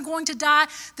children are going to die.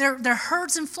 Their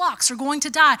herds and flocks are going to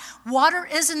die. Water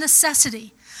is a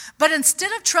necessity. But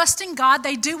instead of trusting God,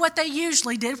 they do what they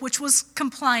usually did, which was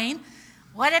complain.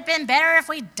 Would it have been better if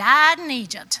we died in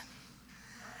Egypt?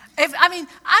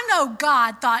 I know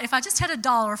God thought if I just had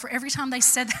 $1 for every time they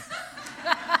said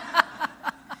that.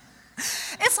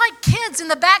 It's like kids in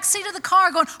the back seat of the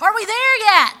car going, are we there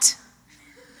yet?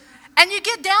 And you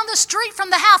get down the street from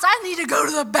the house, I need to go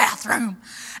to the bathroom.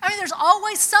 I mean, there's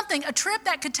always something. A trip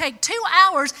that could take 2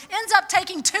 hours ends up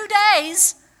taking 2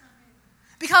 days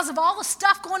because of all the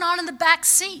stuff going on in the back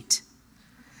seat.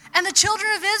 And the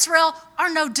children of Israel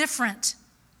are no different.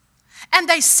 And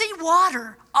they see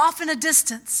water off in a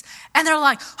distance. And they're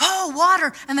like, oh,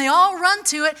 water. And they all run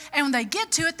to it. And when they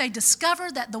get to it, they discover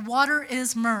that the water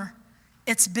is myrrh.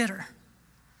 It's bitter.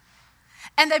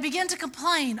 And they begin to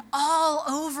complain all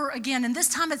over again. And this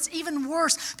time it's even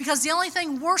worse because the only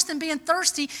thing worse than being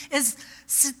thirsty is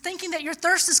thinking that your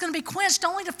thirst is going to be quenched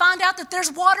only to find out that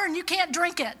there's water and you can't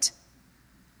drink it.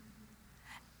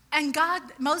 And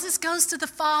Moses goes to the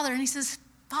Father and he says,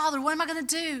 Father, what am I going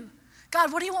to do?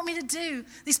 God, what do you want me to do?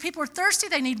 These people are thirsty.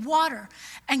 They need water.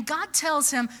 And God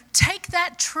tells him, take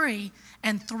that tree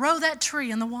and throw that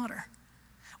tree in the water.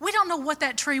 We don't know what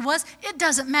that tree was. It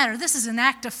doesn't matter. This is an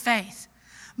act of faith.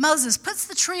 Moses puts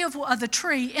the tree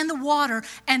in the water,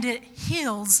 and it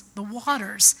heals the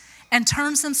waters and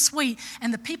turns them sweet,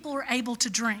 and the people are able to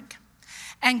drink.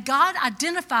 And God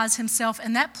identifies himself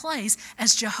in that place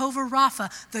as Jehovah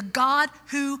Rapha, the God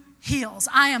who heals.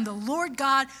 I am the Lord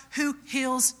God who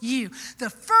heals you. The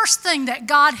first thing that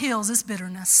God heals is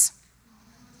bitterness.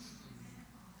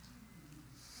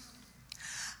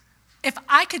 If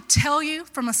I could tell you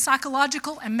from a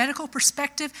psychological and medical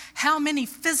perspective how many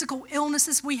physical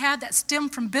illnesses we have that stem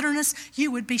from bitterness, you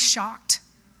would be shocked.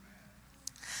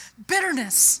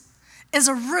 Bitterness is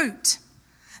a root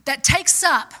that takes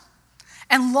up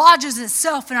and lodges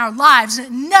itself in our lives, and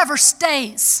it never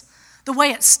stays the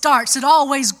way it starts. It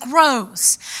always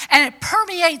grows, and it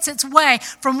permeates its way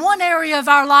from one area of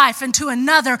our life into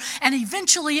another, and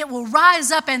eventually it will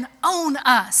rise up and own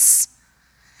us.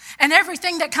 And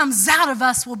everything that comes out of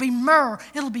us will be myrrh.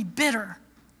 It'll be bitter.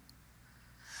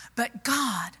 But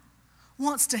God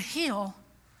wants to heal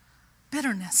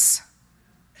bitterness.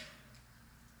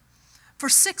 For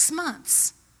 6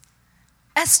 months,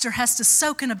 Esther has to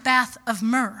soak in a bath of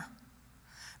myrrh,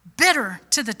 bitter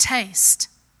to the taste,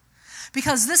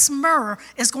 Because this myrrh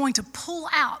is going to pull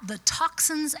out the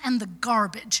toxins and the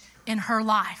garbage in her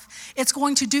life. It's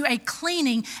going to do a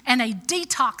cleaning and a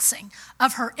detoxing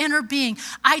of her inner being.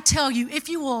 I tell you, if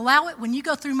you will allow it, when you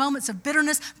go through moments of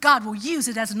bitterness, God will use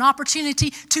it as an opportunity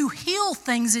to heal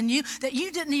things in you that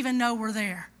you didn't even know were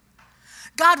there.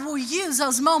 God will use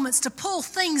those moments to pull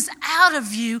things out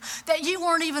of you that you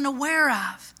weren't even aware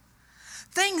of.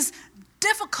 Things,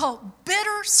 difficult,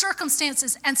 bitter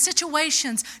circumstances and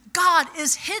situations, God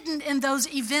is hidden in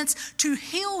those events to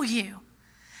heal you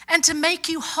and to make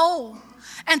you whole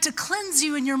and to cleanse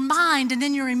you in your mind and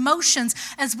in your emotions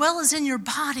as well as in your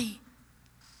body.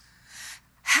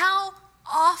 How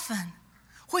often,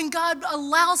 when God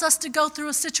allows us to go through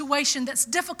a situation that's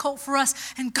difficult for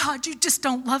us, and God, you just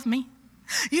don't love me.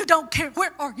 You don't care.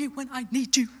 Where are you when I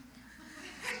need you?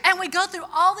 And we go through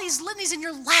all these litanies and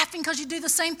you're laughing because you do the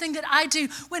same thing that I do,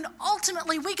 when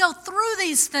ultimately we go through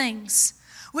these things.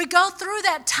 We go through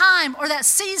that time or that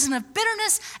season of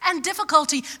bitterness and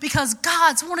difficulty because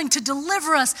God's wanting to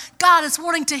deliver us. God is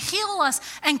wanting to heal us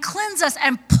and cleanse us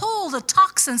and pull the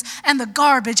toxins and the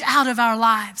garbage out of our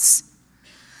lives.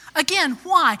 Again,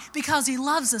 why? Because he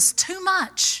loves us too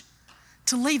much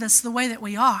to leave us the way that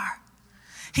we are.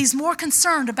 He's more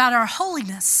concerned about our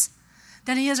holiness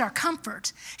than he is our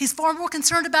comfort. He's far more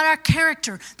concerned about our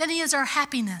character than he is our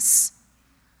happiness.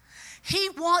 He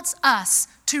wants us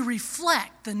to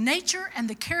reflect the nature and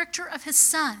the character of his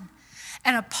Son.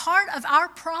 And a part of our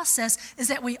process is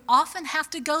that we often have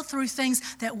to go through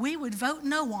things that we would vote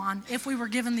no on if we were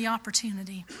given the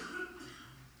opportunity.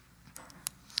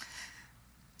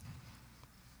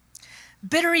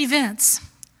 Bitter events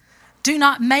do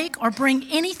not make or bring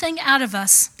anything out of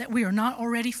us that we are not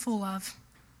already full of.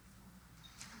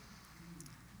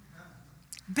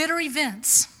 Bitter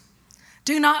events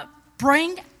do not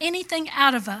bring anything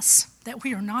out of us that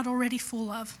we are not already full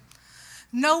of.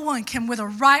 No one can, with a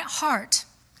right heart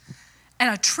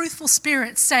and a truthful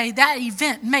spirit, say that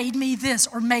event made me this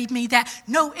or made me that.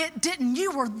 No, it didn't.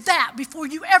 You were that before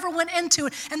you ever went into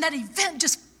it, and that event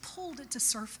just pulled it to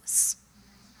surface.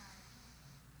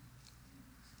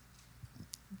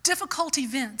 Difficult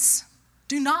events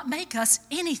do not make us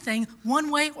anything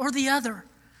one way or the other.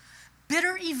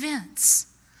 Bitter events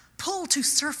pull to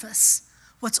surface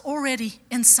what's already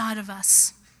inside of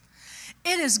us.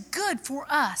 It is good for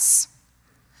us,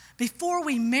 before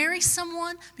we marry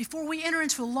someone, before we enter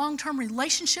into a long-term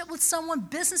relationship with someone,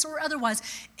 business or otherwise,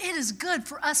 it is good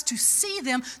for us to see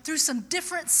them through some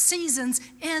different seasons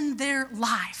in their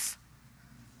life.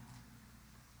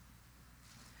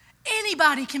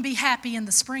 Anybody can be happy in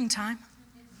the springtime.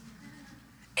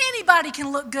 Anybody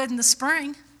can look good in the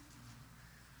spring.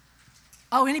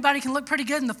 Oh, anybody can look pretty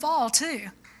good in the fall too.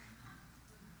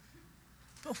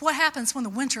 But what happens when the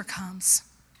winter comes?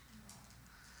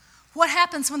 What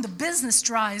happens when the business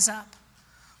dries up?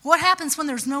 What happens when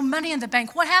there's no money in the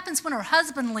bank? What happens when her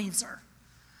husband leaves her?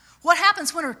 What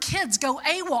happens when her kids go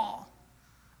AWOL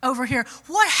over here?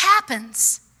 What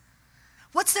happens?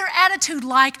 What's their attitude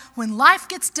like when life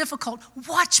gets difficult?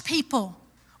 Watch people.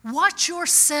 Watch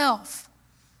yourself.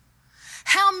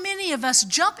 How many of us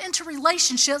jump into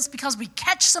relationships because we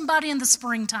catch somebody in the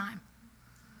springtime?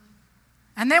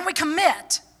 And then we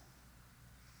commit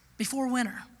before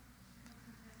winter.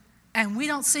 And we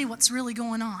don't see what's really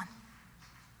going on.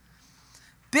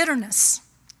 Bitterness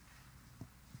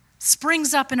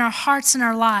springs up in our hearts and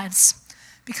our lives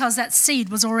because that seed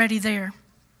was already there.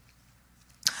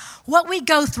 What we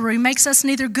go through makes us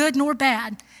neither good nor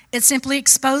bad. It simply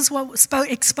exposes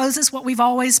what we've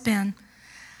always been.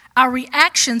 Our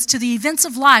reactions to the events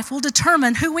of life will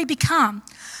determine who we become.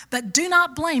 But do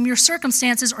not blame your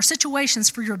circumstances or situations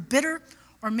for your bitter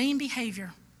or mean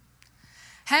behavior.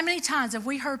 How many times have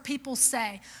we heard people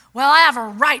say, well, I have a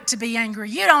right to be angry.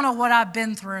 You don't know what I've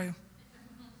been through.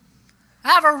 I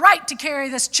have a right to carry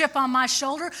this chip on my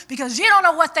shoulder because you don't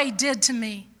know what they did to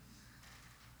me.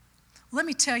 Let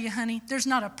me tell you, honey, there's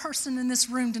not a person in this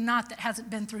room tonight that hasn't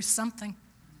been through something.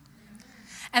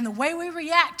 And the way we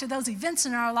react to those events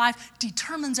in our life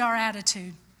determines our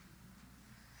attitude.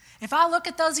 If I look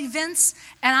at those events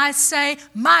and I say,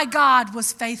 my God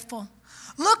was faithful.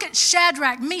 Look at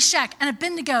Shadrach, Meshach, and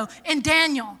Abednego and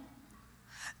Daniel.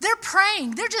 They're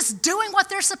praying. They're just doing what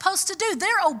they're supposed to do.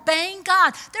 They're obeying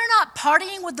God. They're not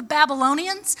partying with the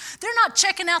Babylonians. They're not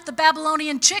checking out the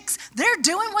Babylonian chicks. They're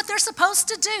doing what they're supposed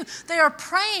to do. They are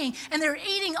praying, and they're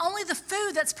eating only the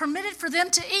food that's permitted for them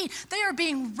to eat. They are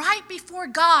being right before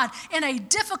God in a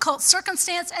difficult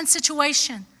circumstance and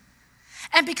situation.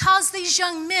 And because these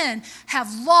young men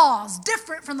have laws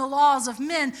different from the laws of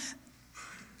men,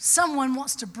 someone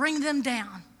wants to bring them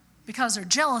down because they're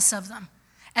jealous of them.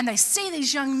 and they see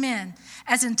these young men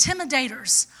as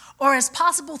intimidators or as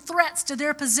possible threats to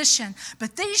their position.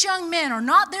 But these young men are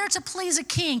not there to please a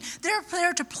king. They're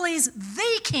there to please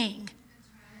the king.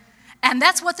 And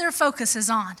that's what their focus is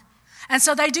on. And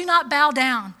so they do not bow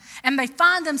down, and they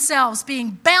find themselves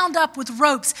being bound up with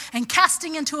ropes and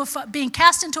being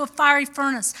cast into a fiery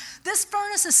furnace. This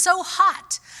furnace is so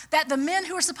hot that the men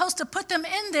who are supposed to put them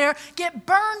in there get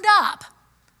burned up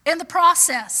in the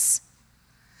process.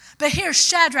 But here's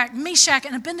Shadrach, Meshach,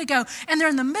 and Abednego, and they're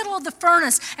in the middle of the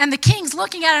furnace, and the king's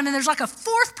looking at him, and there's like a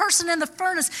fourth person in the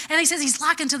furnace, and he says he's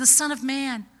likened to the Son of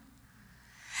Man.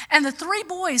 And the three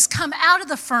boys come out of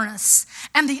the furnace,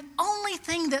 and the only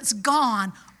thing that's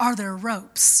gone are their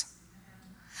ropes.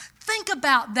 Think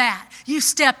about that. You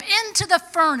step into the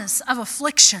furnace of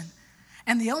affliction,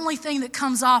 and the only thing that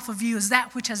comes off of you is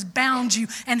that which has bound you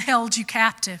and held you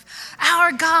captive.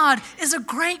 Our God is a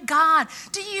great God.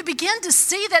 Do you begin to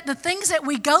see that the things that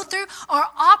we go through are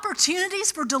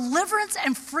opportunities for deliverance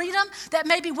and freedom that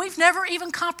maybe we've never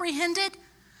even comprehended?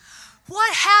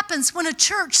 What happens when a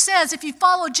church says if you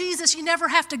follow Jesus, you never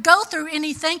have to go through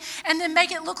anything, and then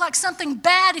make it look like something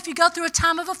bad if you go through a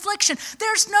time of affliction?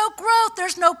 There's no growth,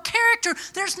 there's no character,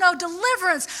 there's no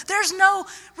deliverance, there's no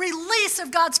release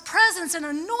of God's presence and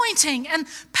anointing and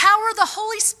power of the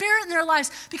Holy Spirit in their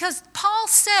lives. Because Paul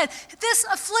said, this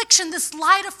affliction, this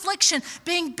light affliction,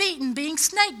 being beaten, being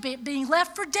snake bit, being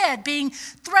left for dead, being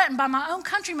threatened by my own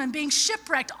countrymen, being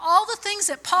shipwrecked, all the things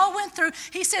that Paul went through,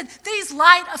 he said, these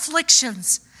light afflictions,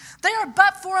 they are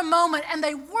but for a moment, and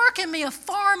they work in me a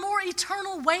far more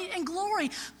eternal weight and glory.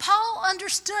 Paul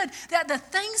understood that the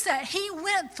things that he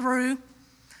went through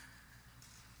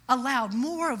allowed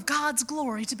more of God's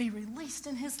glory to be released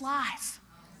in his life.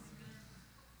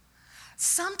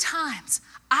 Sometimes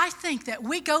I think that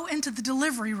we go into the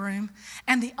delivery room,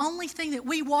 and the only thing that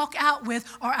we walk out with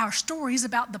are our stories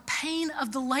about the pain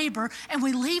of the labor, and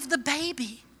we leave the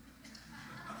baby.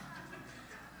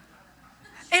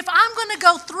 If I'm going to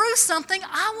go through something,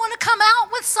 I want to come out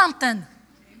with something.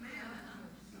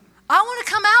 I want to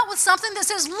come out with something that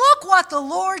says, look what the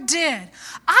Lord did.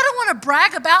 I don't want to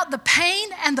brag about the pain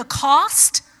and the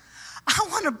cost. I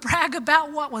want to brag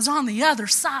about what was on the other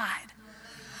side.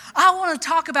 I want to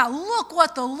talk about, look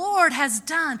what the Lord has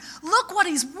done. Look what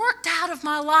he's worked out of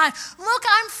my life. Look,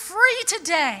 I'm free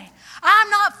today. I'm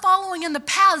not following in the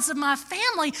paths of my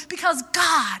family because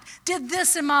God did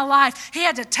this in my life. He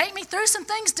had to take me through some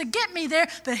things to get me there,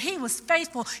 but he was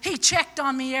faithful. He checked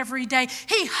on me every day.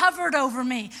 He hovered over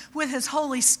me with his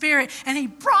Holy Spirit, and he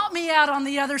brought me out on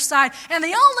the other side. And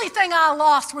the only thing I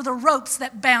lost were the ropes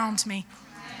that bound me.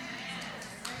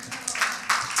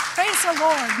 Praise the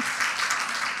Lord.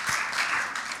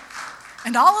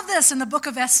 And all of this in the book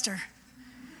of Esther.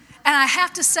 And I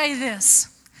have to say this.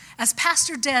 As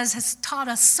Pastor Des has taught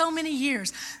us so many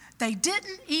years, they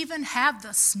didn't even have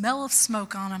the smell of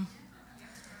smoke on them.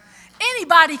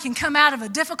 Anybody can come out of a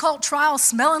difficult trial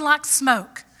smelling like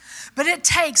smoke, but it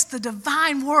takes the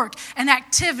divine work and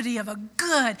activity of a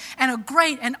good and a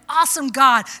great and awesome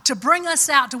God to bring us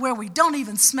out to where we don't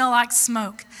even smell like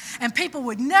smoke. And people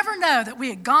would never know that we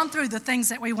had gone through the things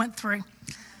that we went through.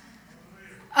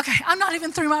 Okay, I'm not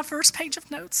even through my first page of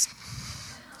notes.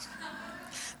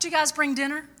 Did you guys bring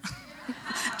dinner?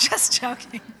 Just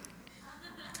joking.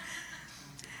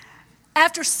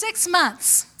 After 6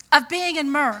 months of being in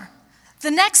myrrh,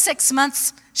 the next 6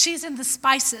 months, she's in the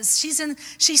spices.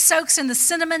 She soaks in the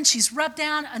cinnamon. She's rubbed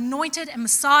down, anointed, and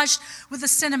massaged with the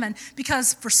cinnamon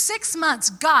because for 6 months,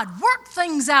 God worked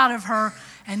things out of her,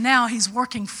 and now he's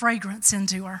working fragrance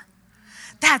into her.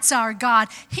 That's our God.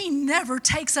 He never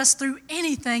takes us through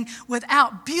anything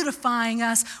without beautifying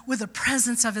us with the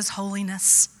presence of his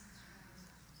holiness.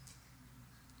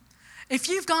 If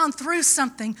you've gone through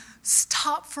something,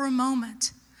 stop for a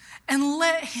moment and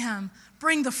let him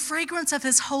bring the fragrance of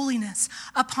his holiness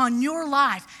upon your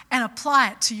life and apply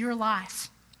it to your life.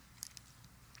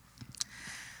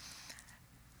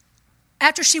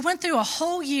 After she went through a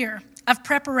whole year of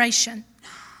preparation,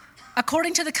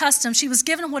 according to the custom, she was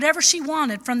given whatever she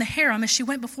wanted from the harem as she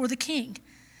went before the king.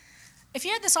 If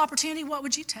you had this opportunity, what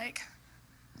would you take?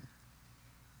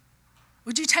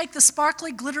 Would you take the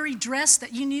sparkly, glittery dress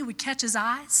that you knew would catch his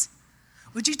eyes?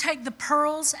 Would you take the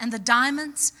pearls and the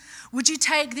diamonds? Would you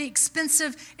take the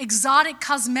expensive, exotic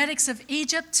cosmetics of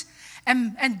Egypt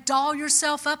and doll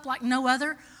yourself up like no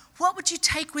other? What would you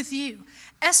take with you?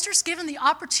 Esther's given the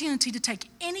opportunity to take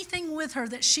anything with her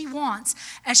that she wants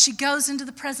as she goes into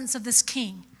the presence of this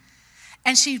king.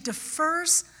 And she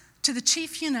defers to the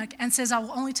chief eunuch and says, I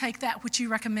will only take that which you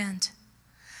recommend.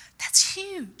 That's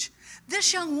huge.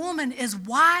 This young woman is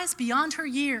wise beyond her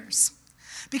years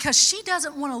because she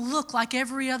doesn't want to look like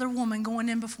every other woman going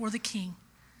in before the king.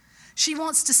 She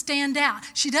wants to stand out.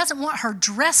 She doesn't want her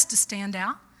dress to stand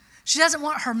out. She doesn't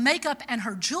want her makeup and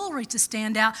her jewelry to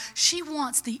stand out. She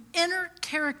wants the inner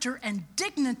character and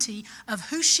dignity of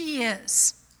who she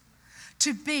is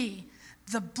to be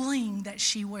the bling that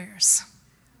she wears.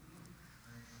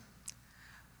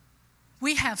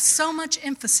 We have so much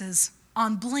emphasis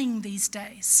on bling these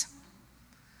days.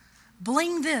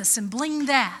 Bling this and bling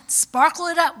that. Sparkle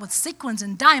it up with sequins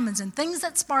and diamonds and things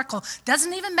that sparkle.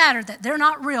 Doesn't even matter that they're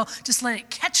not real. Just let it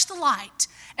catch the light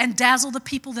and dazzle the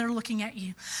people that are looking at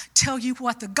you. Tell you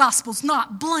what, the gospel's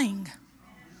not bling.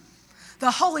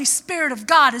 The Holy Spirit of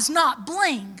God is not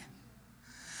bling.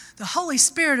 The Holy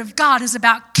Spirit of God is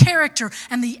about character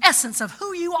and the essence of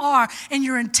who you are and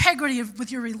your integrity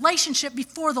with your relationship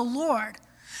before the Lord.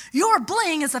 Your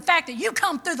bling is the fact that you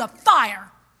come through the fire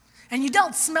and you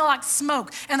don't smell like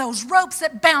smoke, and those ropes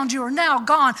that bound you are now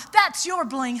gone. That's your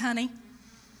bling, honey.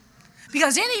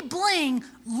 Because any bling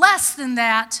less than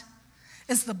that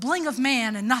is the bling of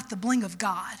man and not the bling of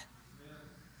God.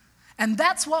 And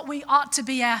that's what we ought to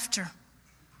be after.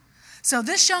 So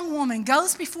this young woman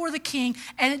goes before the king,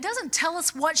 and it doesn't tell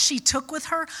us what she took with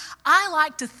her. I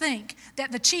like to think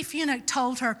that the chief eunuch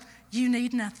told her, you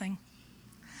need nothing.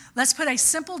 Let's put a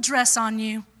simple dress on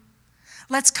you.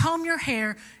 Let's comb your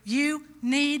hair. You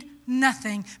need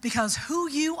nothing, because who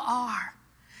you are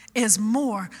is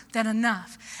more than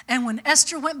enough. And when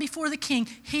Esther went before the king,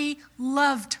 he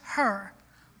loved her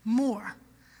more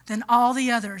than all the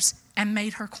others and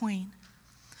made her queen.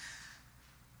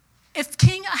 If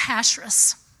King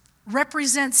Ahasuerus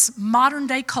represents modern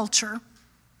day culture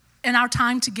in our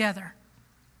time together,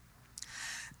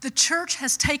 the church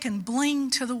has taken bling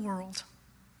to the world.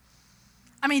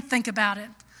 I mean, think about it.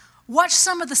 Watch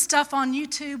some of the stuff on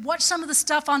YouTube. Watch some of the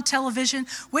stuff on television.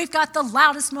 We've got the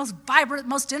loudest, most vibrant,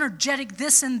 most energetic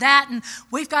this and that. And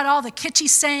we've got all the kitschy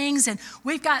sayings. And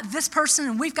we've got this person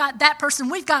and we've got that person.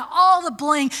 We've got all the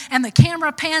bling. And the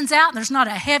camera pans out and there's not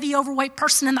a heavy, overweight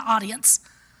person in the audience.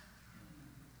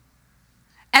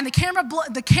 And the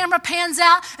camera pans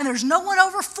out and there's no one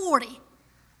over 40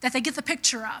 that they get the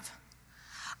picture of.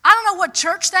 I don't know what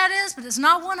church that is, but it's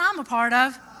not one I'm a part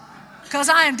of. Because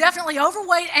I am definitely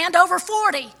overweight and over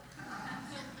 40.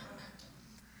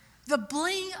 The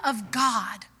bling of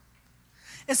God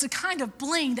is the kind of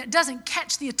bling that doesn't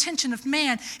catch the attention of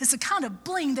man. It's the kind of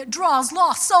bling that draws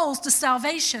lost souls to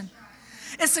salvation.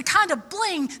 It's the kind of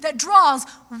bling that draws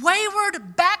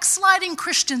wayward, backsliding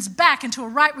Christians back into a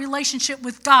right relationship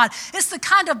with God. It's the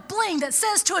kind of bling that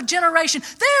says to a generation,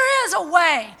 there is a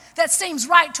way that seems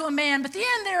right to a man, but the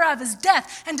end thereof is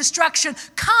death and destruction.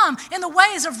 Come in the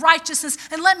ways of righteousness,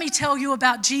 and let me tell you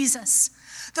about Jesus.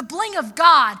 The bling of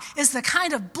God is the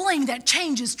kind of bling that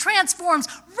changes, transforms,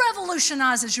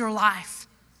 revolutionizes your life.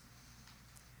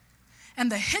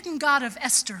 And the hidden God of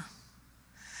Esther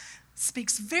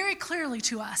speaks very clearly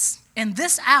to us in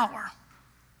this hour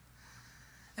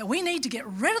that we need to get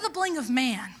rid of the bling of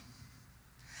man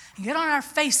and get on our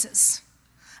faces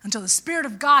until the Spirit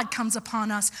of God comes upon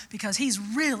us, because he's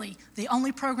really the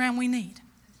only program we need.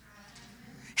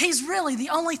 He's really the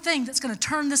only thing that's going to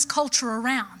turn this culture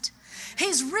around.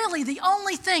 He's really the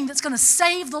only thing that's going to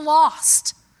save the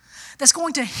lost, that's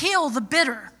going to heal the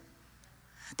bitter,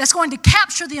 that's going to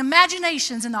capture the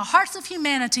imaginations and the hearts of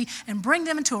humanity and bring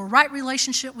them into a right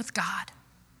relationship with God.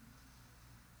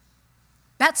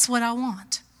 That's what I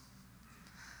want.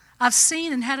 I've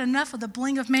seen and had enough of the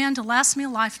bling of man to last me a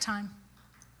lifetime.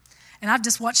 And I've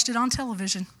just watched it on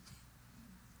television.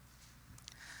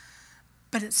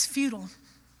 But it's futile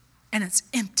and it's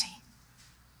empty.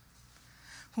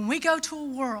 When we go to a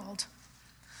world,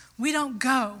 we don't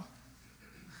go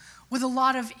with a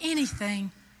lot of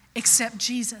anything except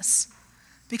Jesus,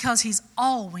 because he's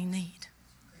all we need.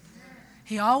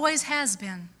 He always has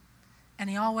been, and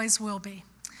he always will be.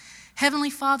 Heavenly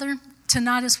Father,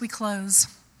 tonight as we close,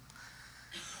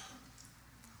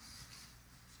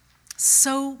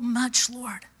 so much,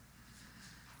 Lord.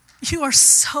 You are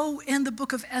so in the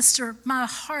book of Esther. My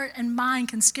heart and mind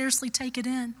can scarcely take it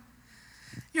in.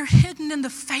 You're hidden in the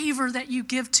favor that you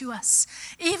give to us,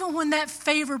 even when that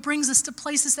favor brings us to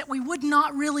places that we would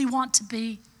not really want to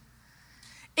be.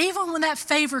 Even when that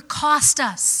favor cost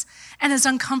us and is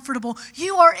uncomfortable,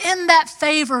 you are in that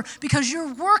favor because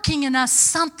you're working in us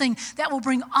something that will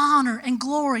bring honor and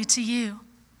glory to you.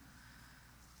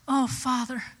 Oh,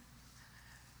 Father,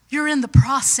 you're in the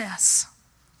process.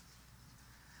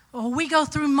 Oh, we go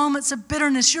through moments of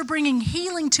bitterness. You're bringing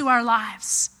healing to our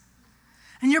lives.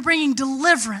 And you're bringing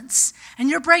deliverance. And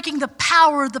you're breaking the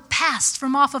power of the past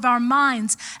from off of our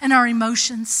minds and our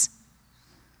emotions.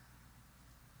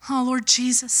 Oh, Lord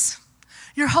Jesus,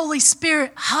 your Holy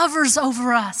Spirit hovers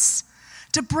over us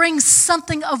to bring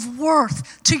something of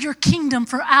worth to your kingdom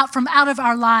from out of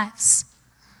our lives.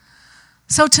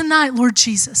 So tonight, Lord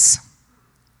Jesus,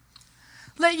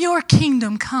 let your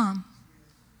kingdom come.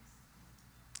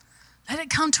 Let it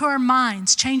come to our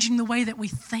minds, changing the way that we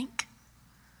think.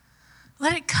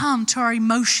 Let it come to our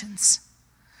emotions,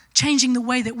 changing the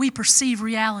way that we perceive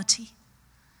reality.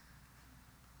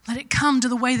 Let it come to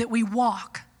the way that we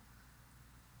walk,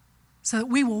 so that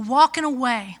we will walk in a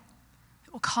way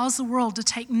that will cause the world to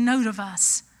take note of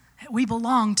us, that we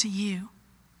belong to you.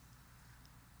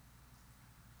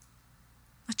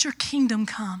 Let your kingdom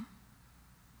come.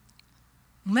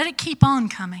 Let it keep on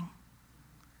coming.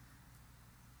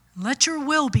 Let your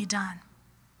will be done.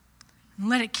 And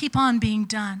let it keep on being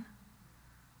done.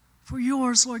 For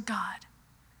yours, Lord God,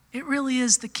 it really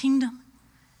is the kingdom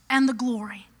and the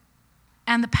glory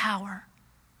and the power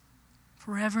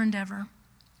forever and ever.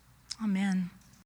 Amen.